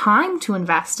lot of time to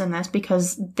invest in this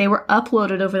because they were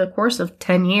uploaded over the course of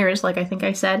 10 years, like I think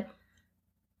I said.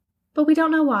 But we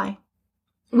don't know why.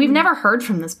 We've never heard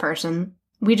from this person.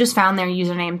 We just found their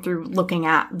username through looking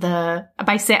at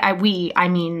I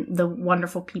mean the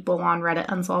wonderful people on Reddit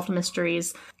Unsolved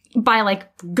Mysteries, by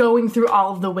going through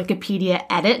all of the Wikipedia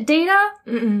edit data.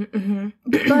 Mm-hmm.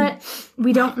 But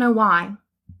we don't know why.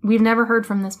 We've never heard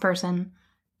from this person.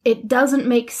 It doesn't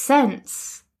make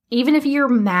sense. Even if you're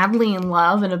madly in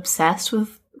love and obsessed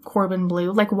with Corbin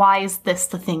Bleu, why is this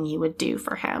the thing you would do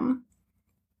for him?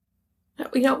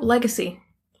 Legacy.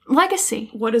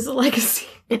 Legacy. What is a legacy?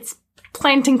 It's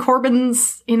planting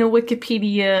Corbins in a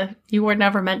Wikipedia you were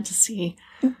never meant to see.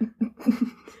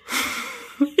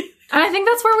 And I think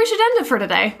that's where we should end it for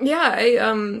today.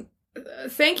 Yeah,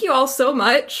 thank you all so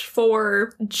much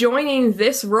for joining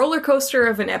this roller coaster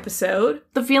of an episode.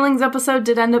 The feelings episode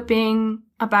did end up being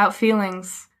about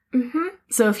feelings. Mm-hmm.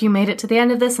 So if you made it to the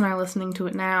end of this and are listening to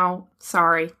it now,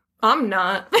 sorry. I'm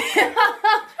not.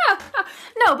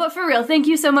 No, but for real, thank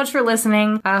you so much for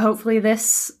listening. Hopefully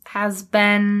this has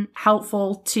been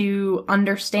helpful to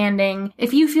understanding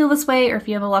if you feel this way or if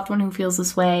you have a loved one who feels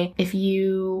this way. If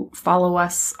you follow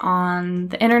us on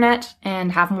the internet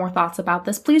and have more thoughts about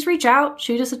this, please reach out,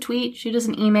 shoot us a tweet, shoot us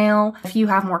an email. If you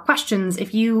have more questions,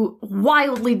 if you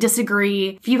wildly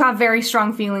disagree, if you have very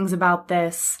strong feelings about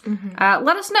this,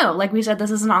 let us know. Like we said,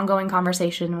 this is an ongoing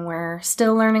conversation. We're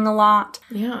still learning a lot.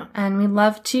 Yeah. And we'd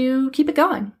love to keep it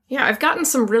going. Yeah, I've gotten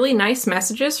some really nice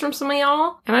messages from some of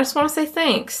y'all, and I just want to say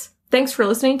thanks. Thanks for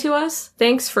listening to us.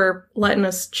 Thanks for letting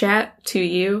us chat to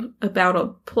you about a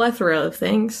plethora of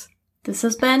things. This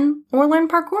has been Or Learn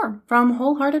Parkour from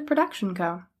Wholehearted Production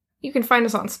Co. You can find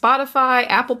us on Spotify,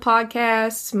 Apple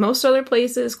Podcasts, most other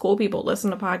places. Cool people listen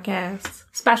to podcasts.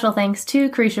 Special thanks to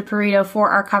Carisha Perito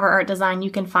for our cover art design. You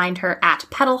can find her at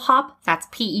Petal Hop, that's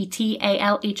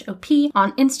Petalhop,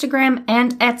 on Instagram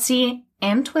and Etsy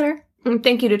and Twitter. And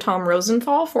thank you to Tom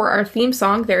Rosenthal for our theme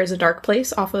song, There Is a Dark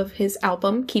Place, off of his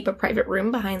album, Keep a Private Room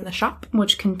Behind the Shop.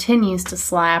 Which continues to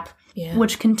slap. Yeah.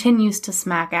 Which continues to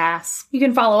smack ass. You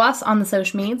can follow us on the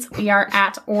social medias. We are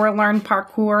at Or Learn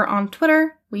Parkour on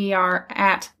Twitter. We are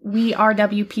at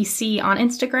WeAreWPC on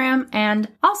Instagram. And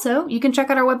also, you can check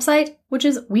out our website, which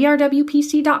is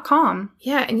wearewpc.com.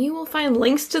 Yeah, and you will find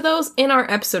links to those in our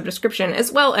episode description,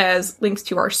 as well as links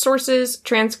to our sources,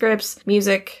 transcripts,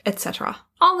 music, etc.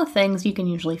 All the things you can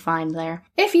usually find there.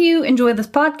 If you enjoy this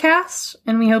podcast,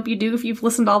 and we hope you do if you've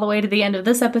listened all the way to the end of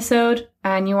this episode,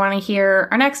 and you want to hear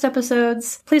our next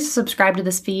episodes, please subscribe to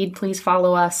this feed, please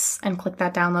follow us, and click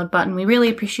that download button. We really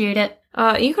appreciate it.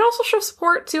 You can also show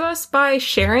support to us by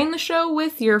sharing the show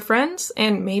with your friends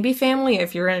and maybe family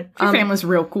if you're in. If your family's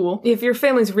real cool. If your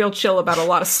family's real chill about a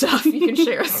lot of stuff, you can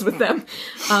share us with them.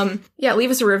 Yeah,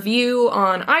 leave us a review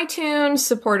on iTunes,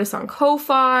 support us on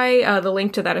Ko-Fi. The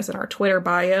link to that is in our Twitter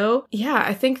bio. Yeah,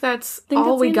 I think that's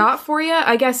all we got for you.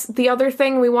 I guess the other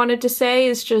thing we wanted to say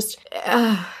is just...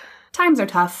 times are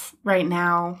tough right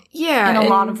now. Yeah. In a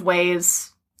lot of ways.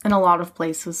 In a lot of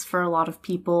places for a lot of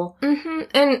people. Mm-hmm.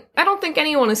 And I don't think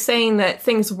anyone is saying that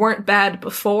things weren't bad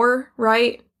before,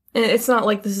 right? And it's not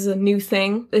like this is a new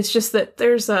thing. It's just that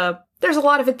there's a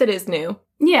lot of it that is new.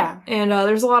 Yeah. And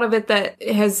there's a lot of it that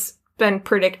has been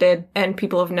predicted and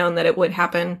people have known that it would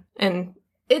happen. And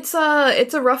it's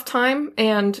a rough time,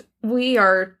 and we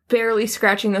are barely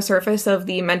scratching the surface of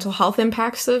the mental health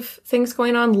impacts of things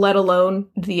going on, let alone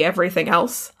the everything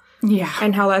else. Yeah.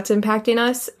 And how that's impacting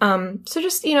us. So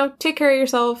just, take care of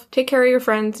yourself, take care of your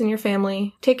friends and your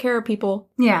family, take care of people.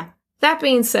 Yeah. That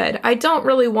being said, I don't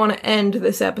really want to end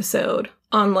this episode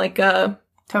on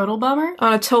total bummer?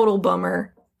 On a total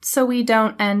bummer. So we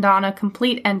don't end on a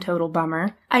complete and total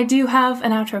bummer. I do have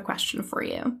an outro question for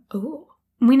you. Ooh.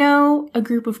 We know a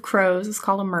group of crows is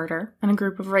called a murder, and a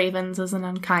group of ravens is an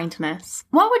unkindness.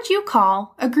 What would you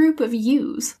call a group of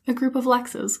yous? A group of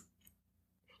Lexes?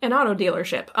 An auto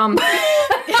dealership.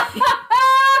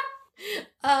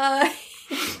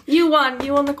 You won.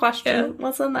 You won the question. Yeah.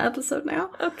 Let's end the episode now.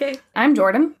 Okay. I'm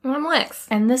Jordan. And I'm Lex.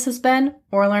 And this has been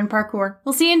Or Learn Parkour.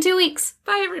 We'll see you in 2 weeks.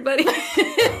 Bye, everybody.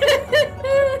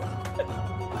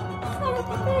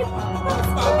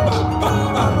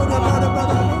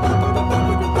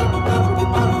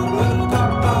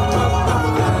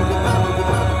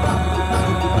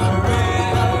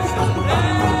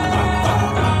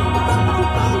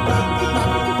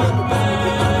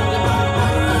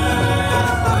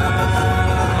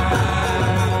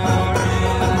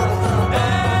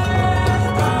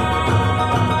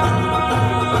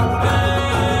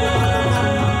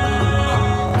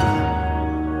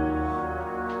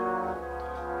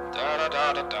 Da da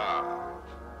da da da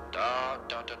da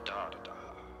da da da da.